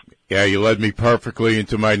 Yeah, you led me perfectly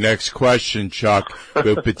into my next question, Chuck.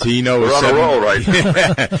 With Pitino, we're on a roll, right?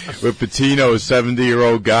 With Pitino, a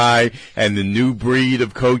 70-year-old guy, and the new breed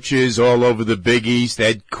of coaches all over the Big East: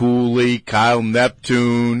 Ed Cooley, Kyle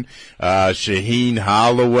Neptune, Shaheen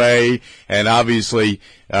Holloway, and obviously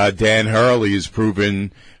Dan Hurley has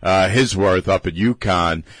proven his worth up at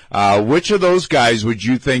UConn. Which of those guys would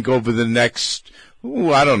you think over the next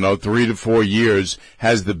 3 to 4 years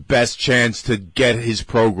has the best chance to get his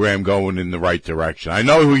program going in the right direction? I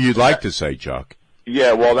know who you'd like to say, Chuck.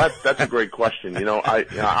 Yeah, well, that's a great question.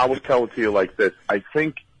 I will tell it to you like this. I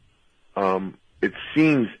think it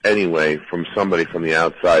seems anyway from somebody from the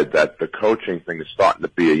outside that the coaching thing is starting to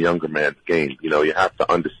be a younger man's game. You have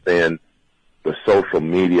to understand the social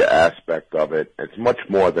media aspect of it. It's much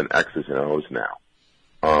more than X's and O's now.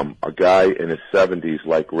 A guy in his 70s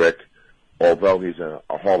like Rick, although he's a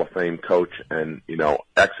Hall of Fame coach and,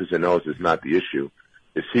 X's and O's is not the issue,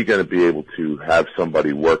 is he going to be able to have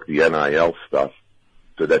somebody work the NIL stuff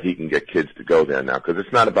so that he can get kids to go there now? Because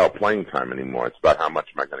it's not about playing time anymore. It's about how much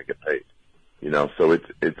am I going to get paid. So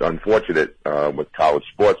it's unfortunate with college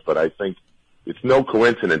sports, but I think it's no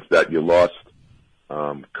coincidence that you lost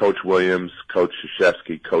Coach Williams, Coach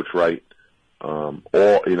Krzyzewski, Coach Wright, all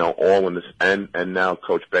in this, and now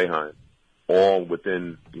Coach Boeheim, all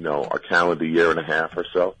within, a calendar year and a half or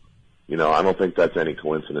so. I don't think that's any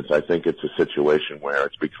coincidence. I think it's a situation where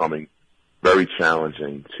it's becoming very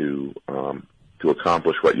challenging to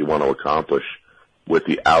accomplish what you want to accomplish with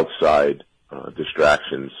the outside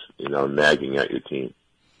distractions, nagging at your team.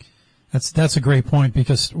 That's a great point,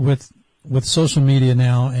 because with social media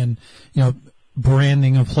now and,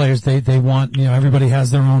 branding of players, they want, everybody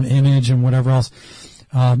has their own image and whatever else.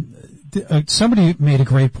 Somebody made a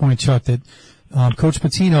great point, Chuck, that Coach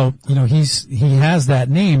Pitino, he has that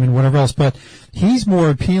name and whatever else, but he's more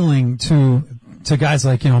appealing to guys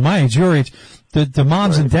like, my age, your age. The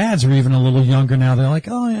moms and dads are even a little younger now. They're like,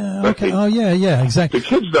 oh yeah, okay, oh yeah, exactly. The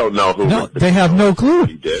kids don't know who. No, they have no clue.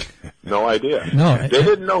 He did. No idea. No, they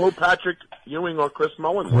didn't know who Patrick Ewing or Chris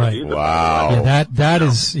Mullins was either. Wow. Yeah, that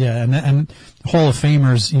is, and Hall of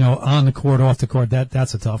Famers, on the court, off the court,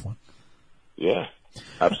 that's a tough one. Yeah,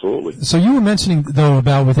 absolutely. So you were mentioning though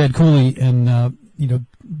about with Ed Cooley and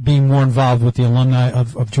being more involved with the alumni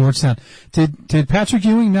of Georgetown. Did Patrick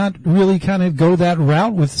Ewing not really kind of go that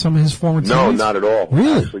route with some of his former teammates? No, not at all.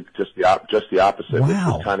 Really? Actually, just the opposite. Wow. Which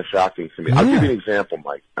was kind of shocking to me. Yeah. I'll give you an example,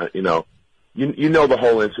 Mike. You know the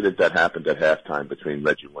whole incident that happened at halftime between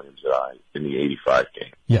Reggie Williams and I in the '85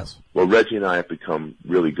 game. Yes. Well, Reggie and I have become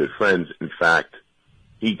really good friends. In fact,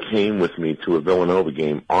 he came with me to a Villanova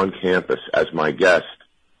game on campus as my guest,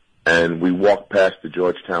 and we walked past the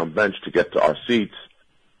Georgetown bench to get to our seats.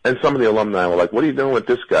 And some of the alumni were like, "What are you doing with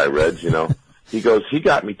this guy, Reg?" He goes, "He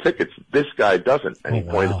got me tickets. This guy doesn't." And he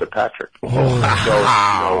pointed to Patrick.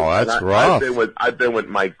 Wow, that's rough. I've been with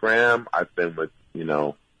Mike Graham. I've been with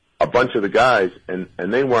a bunch of the guys, and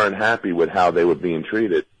they weren't happy with how they were being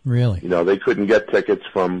treated. Really? They couldn't get tickets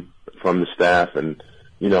from the staff, and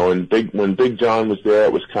when Big John was there,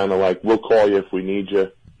 it was kind of like, "We'll call you if we need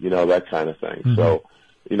you." that kind of thing. Mm-hmm. So,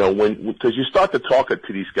 because you start to talk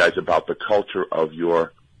to these guys about the culture of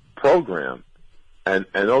your program, and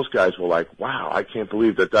those guys were like, wow, I can't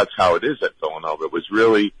believe that's how it is at Villanova. It was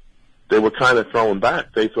really, they were kind of thrown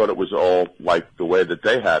back. They thought it was all like the way that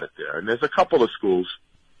they had it there. And there's a couple of schools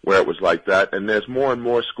where it was like that, and there's more and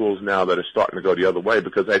more schools now that are starting to go the other way,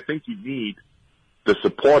 because I think you need the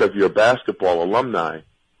support of your basketball alumni,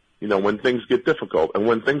 when things get difficult. And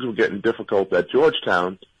when things were getting difficult at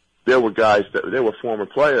Georgetown, there were former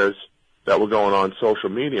players that were going on social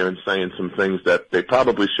media and saying some things that they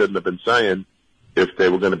probably shouldn't have been saying if they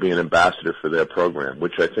were going to be an ambassador for their program,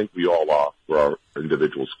 which I think we all are for our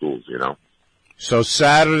individual schools, So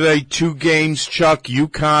Saturday, 2 games, Chuck.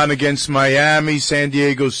 UConn against Miami, San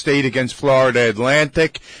Diego State against Florida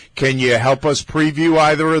Atlantic. Can you help us preview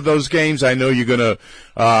either of those games? I know you're gonna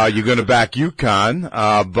back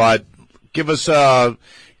UConn, but give us a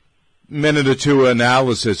minute or two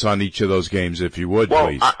analysis on each of those games, if you would,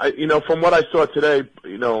 please. Well, from what I saw today,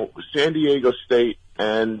 San Diego State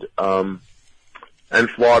and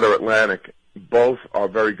Florida Atlantic both are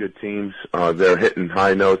very good teams. They're hitting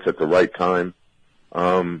high notes at the right time.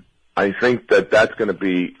 I think that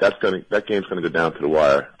game's gonna go down to the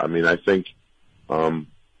wire. I mean, I think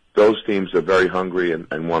those teams are very hungry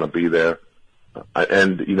and want to be there.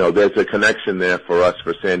 There's a connection there for us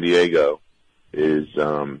for San Diego. Is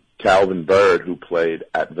Calvin Bird, who played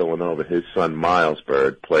at Villanova. His son Miles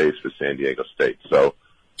Bird plays for San Diego State. So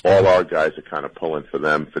all our guys are kind of pulling for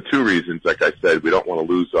them for 2 reasons. Like I said, we don't want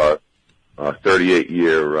to lose our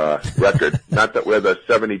 38-year record. Not that we're the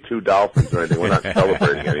 72 Dolphins or anything. We're not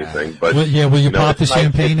celebrating anything. But will you pop the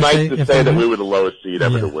champagne? It's nice to say that we were the lowest seed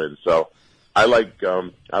ever to win. So I like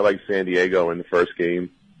San Diego in the first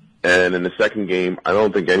game, and in the second game, I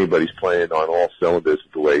don't think anybody's playing on all cylinders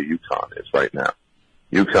the way UConn is right now.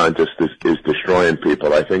 UConn just is destroying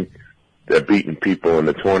people. I think they're beating people in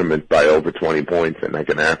the tournament by over 20 points and like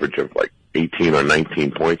an average of like 18 or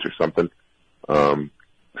 19 points or something.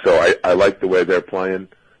 So I like the way they're playing,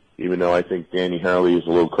 even though I think Danny Hurley is a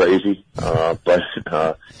little crazy.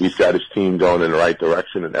 But he's got his team going in the right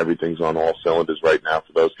direction, and everything's on all cylinders right now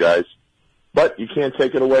for those guys. But you can't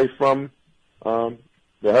take it away from the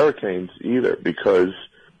Hurricanes either, because,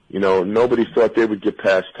 nobody thought they would get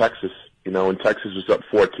past Texas. And Texas was up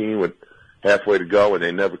 14 with halfway to go, and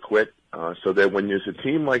they never quit. So that when there's a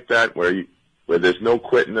team like that where there's no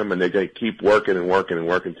quitting them and they're going to keep working and working and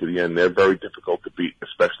working to the end, they're very difficult to beat,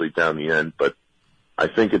 especially down the end. But I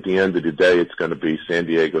think at the end of the day, it's going to be San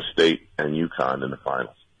Diego State and UConn in the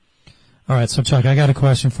finals. All right, so Chuck, I got a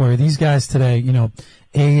question for you. These guys today,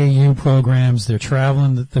 AAU programs, they're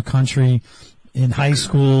traveling the country in high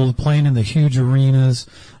school, playing in the huge arenas,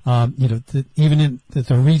 even in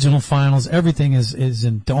the regional finals, everything is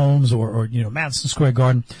in domes or Madison Square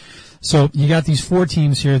Garden. So you got these 4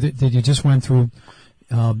 teams here that you just went through,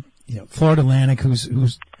 Florida Atlantic,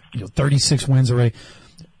 who's 36 wins already.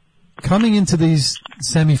 Coming into these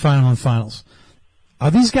semifinal and finals, are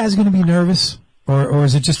these guys going to be nervous, or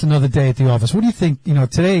is it just another day at the office? What do you think?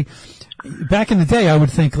 Today, back in the day, I would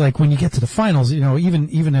think like when you get to the finals,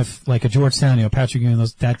 even if like a Georgetown, Patrick Ewing,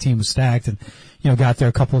 that team was stacked and got there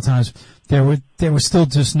a couple of times, they were still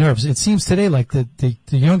just nervous. It seems today like the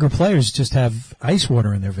younger players just have ice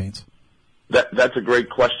water in their veins. That's a great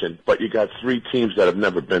question, but you got 3 teams that have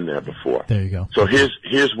never been there before. There you go. So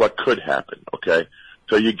here's what could happen. Okay,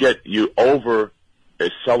 so you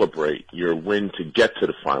celebrate your win to get to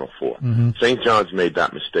the Final Four. Mm-hmm. St. John's made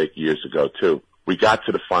that mistake years ago too. We got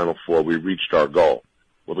to the Final Four, we reached our goal.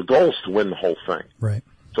 Well, the goal is to win the whole thing. Right.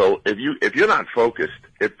 So if you're not focused,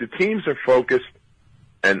 if the teams are focused,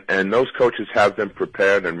 and those coaches have them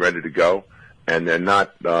prepared and ready to go, and they're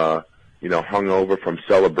not hung over from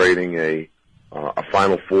celebrating a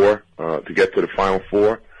Final Four to get to the Final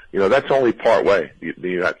Four, that's only part way.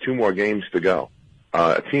 You got 2 more games to go.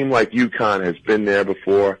 A team like UConn has been there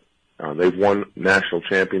before. They've won national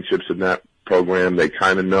championships in that program. They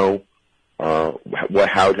kind of know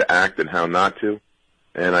how to act and how not to,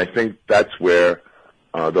 and I think that's where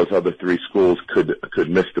those other 3 schools could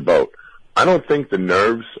miss the boat. I don't think the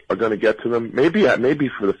nerves are going to get to them. Maybe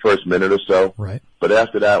for the first minute or so. Right. But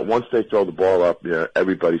after that, once they throw the ball up,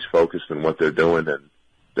 everybody's focused on what they're doing, and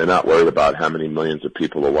they're not worried about how many millions of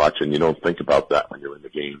people are watching. You don't think about that when you're in the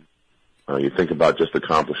game. You think about just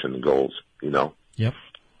accomplishing the goals. Yep.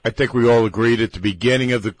 I think we all agreed at the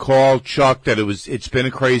beginning of the call, Chuck, that it's been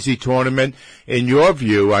a crazy tournament. In your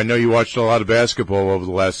view, I know you watched a lot of basketball over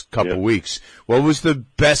the last couple of weeks. What was the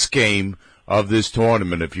best game of this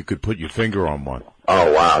tournament, if you could put your finger on one?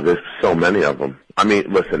 Oh, wow. There's so many of them. I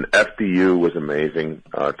mean, listen, FDU was amazing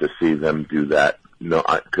to see them do that.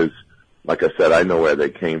 because like I said, I know where they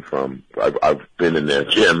came from. I've been in their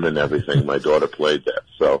gym and everything. My daughter played there,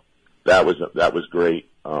 so that was great.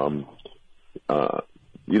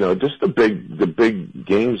 Just the big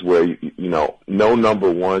games where no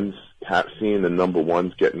number ones. Seeing the number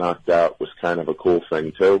ones get knocked out was kind of a cool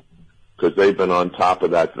thing too, because they've been on top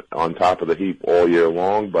of the heap all year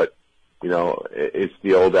long. But it's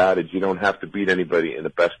the old adage: you don't have to beat anybody in a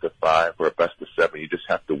best of 5 or a best of 7. You just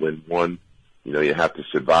have to win one. You have to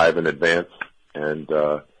survive in advance, and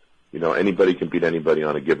anybody can beat anybody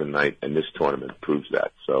on a given night, and this tournament proves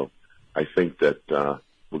that. So I think that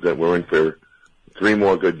we're in for 3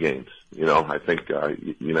 more good games. I think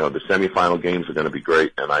the semifinal games are going to be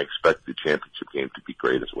great, and I expect the championship game to be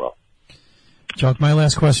great as well. Chuck, my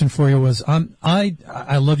last question for you was: I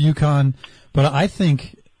love UConn, but I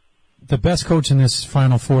think the best coach in this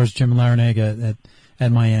Final Four is Jim Larrañaga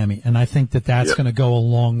at Miami, and I think that's going to go a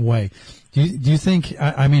long way. Do you think?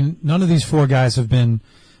 I mean, none of these 4 guys have been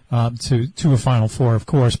to a Final Four, of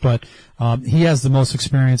course, but he has the most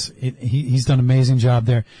experience. He's done an amazing job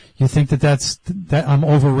there. You think that I'm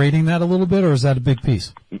overrating that a little bit, or is that a big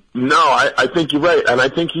piece? No, I think you're right, and I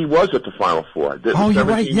think he was at the Final Four. You're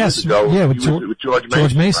right. Yes, with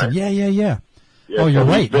George Mason. Right? Yeah. Oh, you're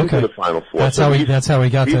right. He's been to the Final Four. That's how he got to.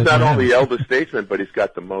 He's not only the elder statesman, but he's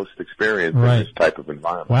got the most experience in this type of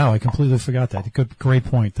environment. Wow, I completely forgot that. Great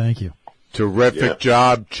point. Thank you. Terrific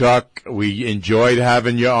job, Chuck. We enjoyed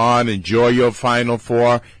having you on. Enjoy your Final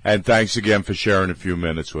Four, and thanks again for sharing a few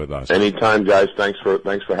minutes with us. Anytime, guys. Thanks for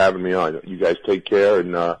having me on. You guys take care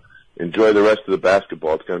and enjoy the rest of the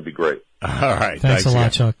basketball. It's going to be great. All right. Thanks a lot,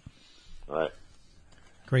 again. Chuck. All right.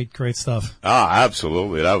 Great stuff.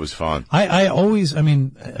 Absolutely. That was fun. I always,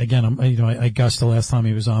 again, I gushed the last time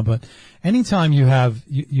he was on, but anytime you have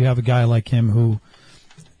a guy like him who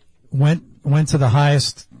went to the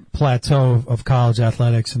highest plateau of college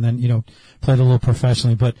athletics and then, played a little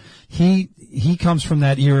professionally, but he comes from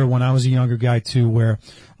that era when I was a younger guy too, where,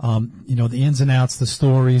 the ins and outs, the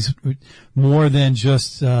stories, more than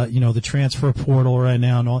just, the transfer portal right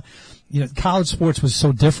now and all, college sports was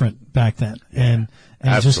so different back then. And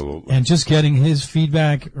absolutely. Just getting his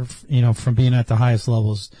feedback, from being at the highest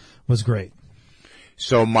levels was great.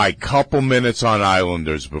 So my couple minutes on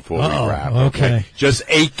Islanders before we wrap. Okay. Just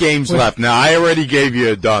 8 games left. Now, I already gave you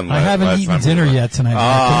a done. I haven't eaten dinner yet tonight.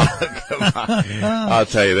 Come on. I'll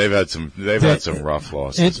tell you, they've had some rough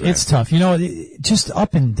losses. It's tough. Just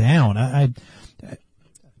up and down.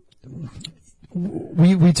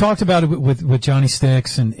 We talked about it with Johnny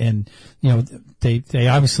Sticks and they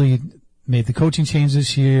obviously made the coaching change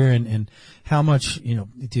this year and how much,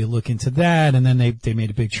 do you look into that? And then they made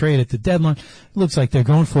a big trade at the deadline. It looks like they're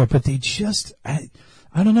going for it, but they just, I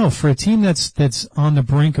don't know, for a team that's on the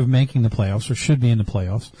brink of making the playoffs or should be in the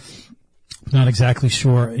playoffs. Not exactly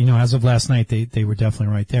sure, as of last night, they were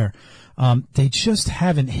definitely right there. They just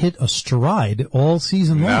haven't hit a stride all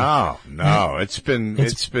season long. No, it's been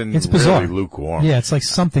bizarre. Really lukewarm. Yeah, it's like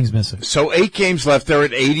something's missing. So 8 games left. They're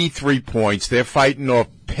at 83 points. They're fighting off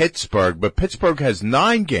Pittsburgh, but Pittsburgh has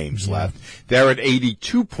 9 games left. They're at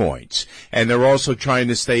 82 points, and they're also trying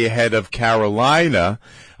to stay ahead of Carolina,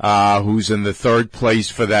 who's in the 3rd place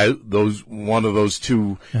for one of those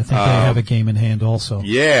 2. I think they have a game in hand also.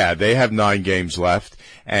 Yeah, they have 9 games left,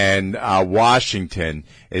 and Washington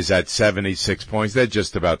is at 76 points. They're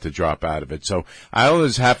just about to drop out of it. So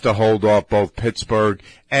Islanders have to hold off both Pittsburgh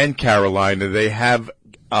and Carolina. They have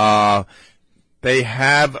a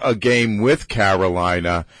game with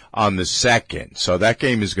Carolina on the 2nd, so that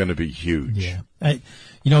game is going to be huge. Yeah,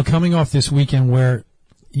 coming off this weekend where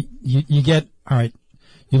you get all right.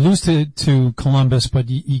 You lose to Columbus, but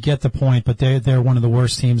you get the point. But they're one of the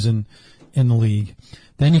worst teams in the league.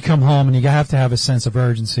 Then you come home and you have to have a sense of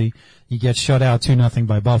urgency. You get shut out 2-0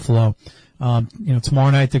 by Buffalo.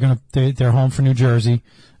 Tomorrow night they're home for New Jersey.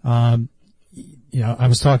 I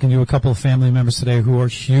was talking to a couple of family members today who are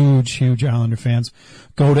huge Islander fans.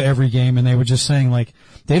 Go to every game, and they were just saying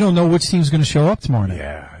they don't know which team's going to show up tomorrow night.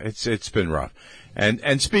 Yeah, it's been rough.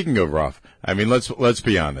 And speaking of rough, let's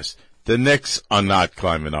be honest. The Knicks are not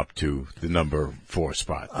climbing up to the number 4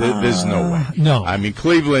 spot. There's no way. No.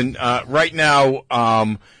 Cleveland, right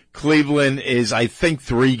now, Cleveland is, I think,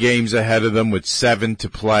 3 games ahead of them with 7 to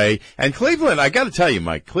play. And Cleveland, I got to tell you,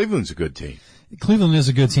 Mike, Cleveland's a good team. Cleveland is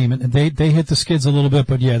a good team, and they hit the skids a little bit,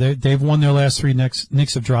 but yeah, they've won their last 3.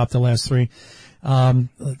 Knicks have dropped the last 3.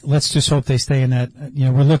 Let's just hope they stay in that.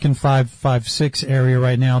 We're looking 5-6 area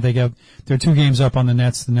right now. They're 2 games up on the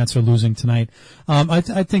Nets. The Nets are losing tonight. I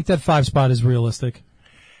think that 5 spot is realistic.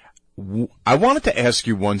 I wanted to ask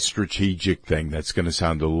you one strategic thing that's going to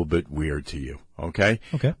sound a little bit weird to you. Okay.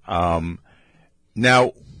 Okay.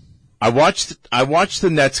 Now, I watched the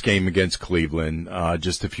Nets game against Cleveland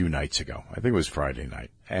just a few nights ago. I think it was Friday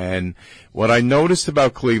night. And what I noticed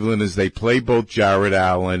about Cleveland is they play both Jared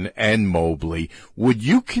Allen and Mobley. Would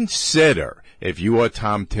you consider, if you are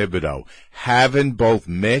Tom Thibodeau, having both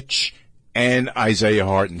Mitch and Isaiah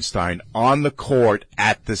Hartenstein on the court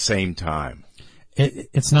at the same time?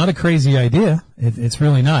 It's not a crazy idea. It's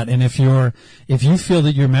really not. And if you feel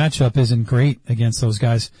that your matchup isn't great against those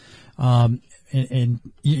guys, and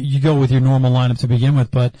you go with your normal lineup to begin with,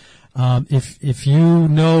 but if you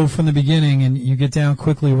know from the beginning and you get down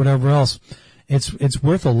quickly or whatever else, it's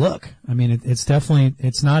worth a look. I mean, it's definitely,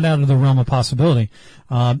 it's not out of the realm of possibility.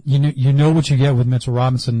 You know what you get with Mitchell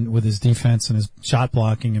Robinson with his defense and his shot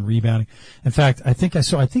blocking and rebounding. In fact, I think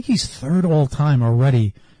he's third all time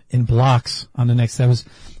already in blocks on the Knicks.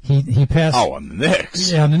 He passed. Oh, on the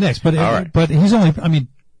Knicks. Yeah, on the Knicks. But, all right. But he's only, I mean,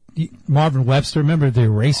 Marvin Webster, remember the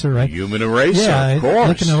eraser, right? Human eraser, yeah, of course.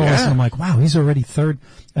 Looking at all this, I'm like, wow, he's already third.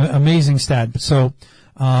 Amazing stat. So,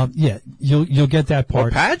 you'll get that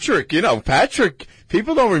part. Well, Patrick,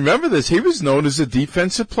 people don't remember this. He was known as a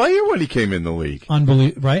defensive player when he came in the league.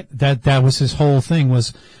 Unbelievable, right? That was his whole thing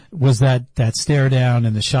was that stare down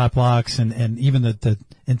and the shot blocks and even the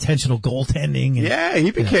intentional goaltending. And,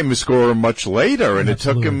 he became a scorer much later, and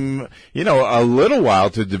Absolutely. it took him, a little while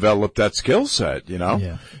to develop that skill set,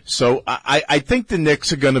 Yeah. So I think the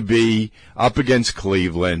Knicks are going to be up against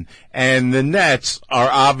Cleveland, and the Nets are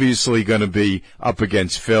obviously going to be up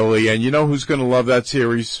against Philly, and you know who's going to love that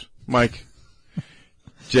series, Mike?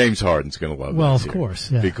 James Harden's going to love Well, that of series,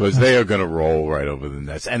 course, yeah. because they are going to roll right over the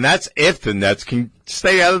Nets, and that's if the Nets can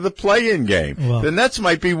stay out of the play-in game. Well, the Nets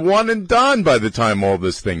might be one and done by the time all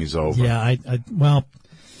this thing is over. Yeah,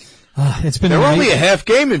 it's been. They're only a half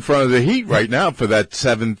game in front of the Heat right now for that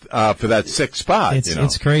sixth spot.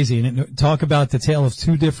 It's crazy. And talk about the tale of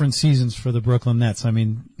two different seasons for the Brooklyn Nets. I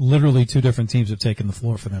mean, literally two different teams have taken the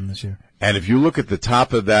floor for them this year. And if you look at the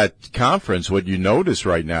top of that conference, what you notice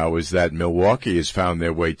right now is that Milwaukee has found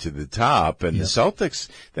their way to the top, and the Celtics,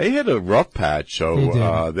 they had a rough patch.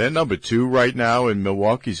 So they're number 2 right now, and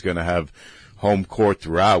Milwaukee's going to have home court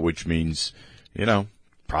throughout, which means,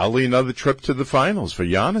 probably another trip to the finals for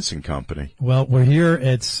Giannis and company. Well, we're here.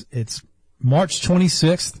 It's March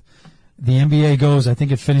 26th. The NBA goes, I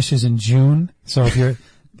think it finishes in June. So if you're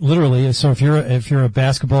if you're a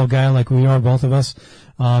basketball guy like we are, both of us,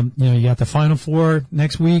 you got the Final Four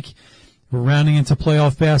next week. We're rounding into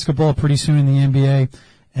playoff basketball pretty soon in the NBA.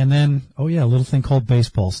 And then, a little thing called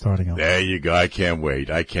baseball starting up. There you go. I can't wait.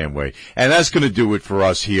 And that's going to do it for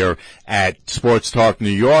us here at Sports Talk New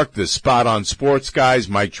York, the Spot on Sports guys,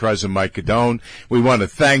 Mike Trezza, Mike Guidone. We want to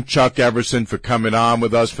thank Chuck Everson for coming on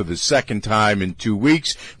with us for the second time in 2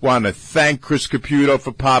 weeks. Want to thank Chris Caputo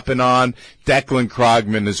for popping on, Declan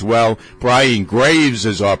Krogman as well. Brian Graves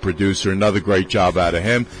is our producer. Another great job out of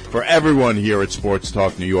him. For everyone here at Sports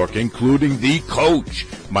Talk New York, including the coach,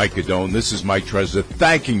 Mike Guidone, this is Mike Trezza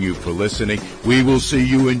thanking you for listening. We will see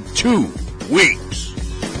you in 2 weeks.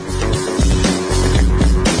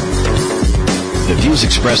 The views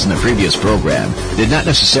expressed in the previous program did not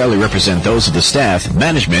necessarily represent those of the staff,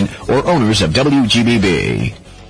 management, or owners of WGBB.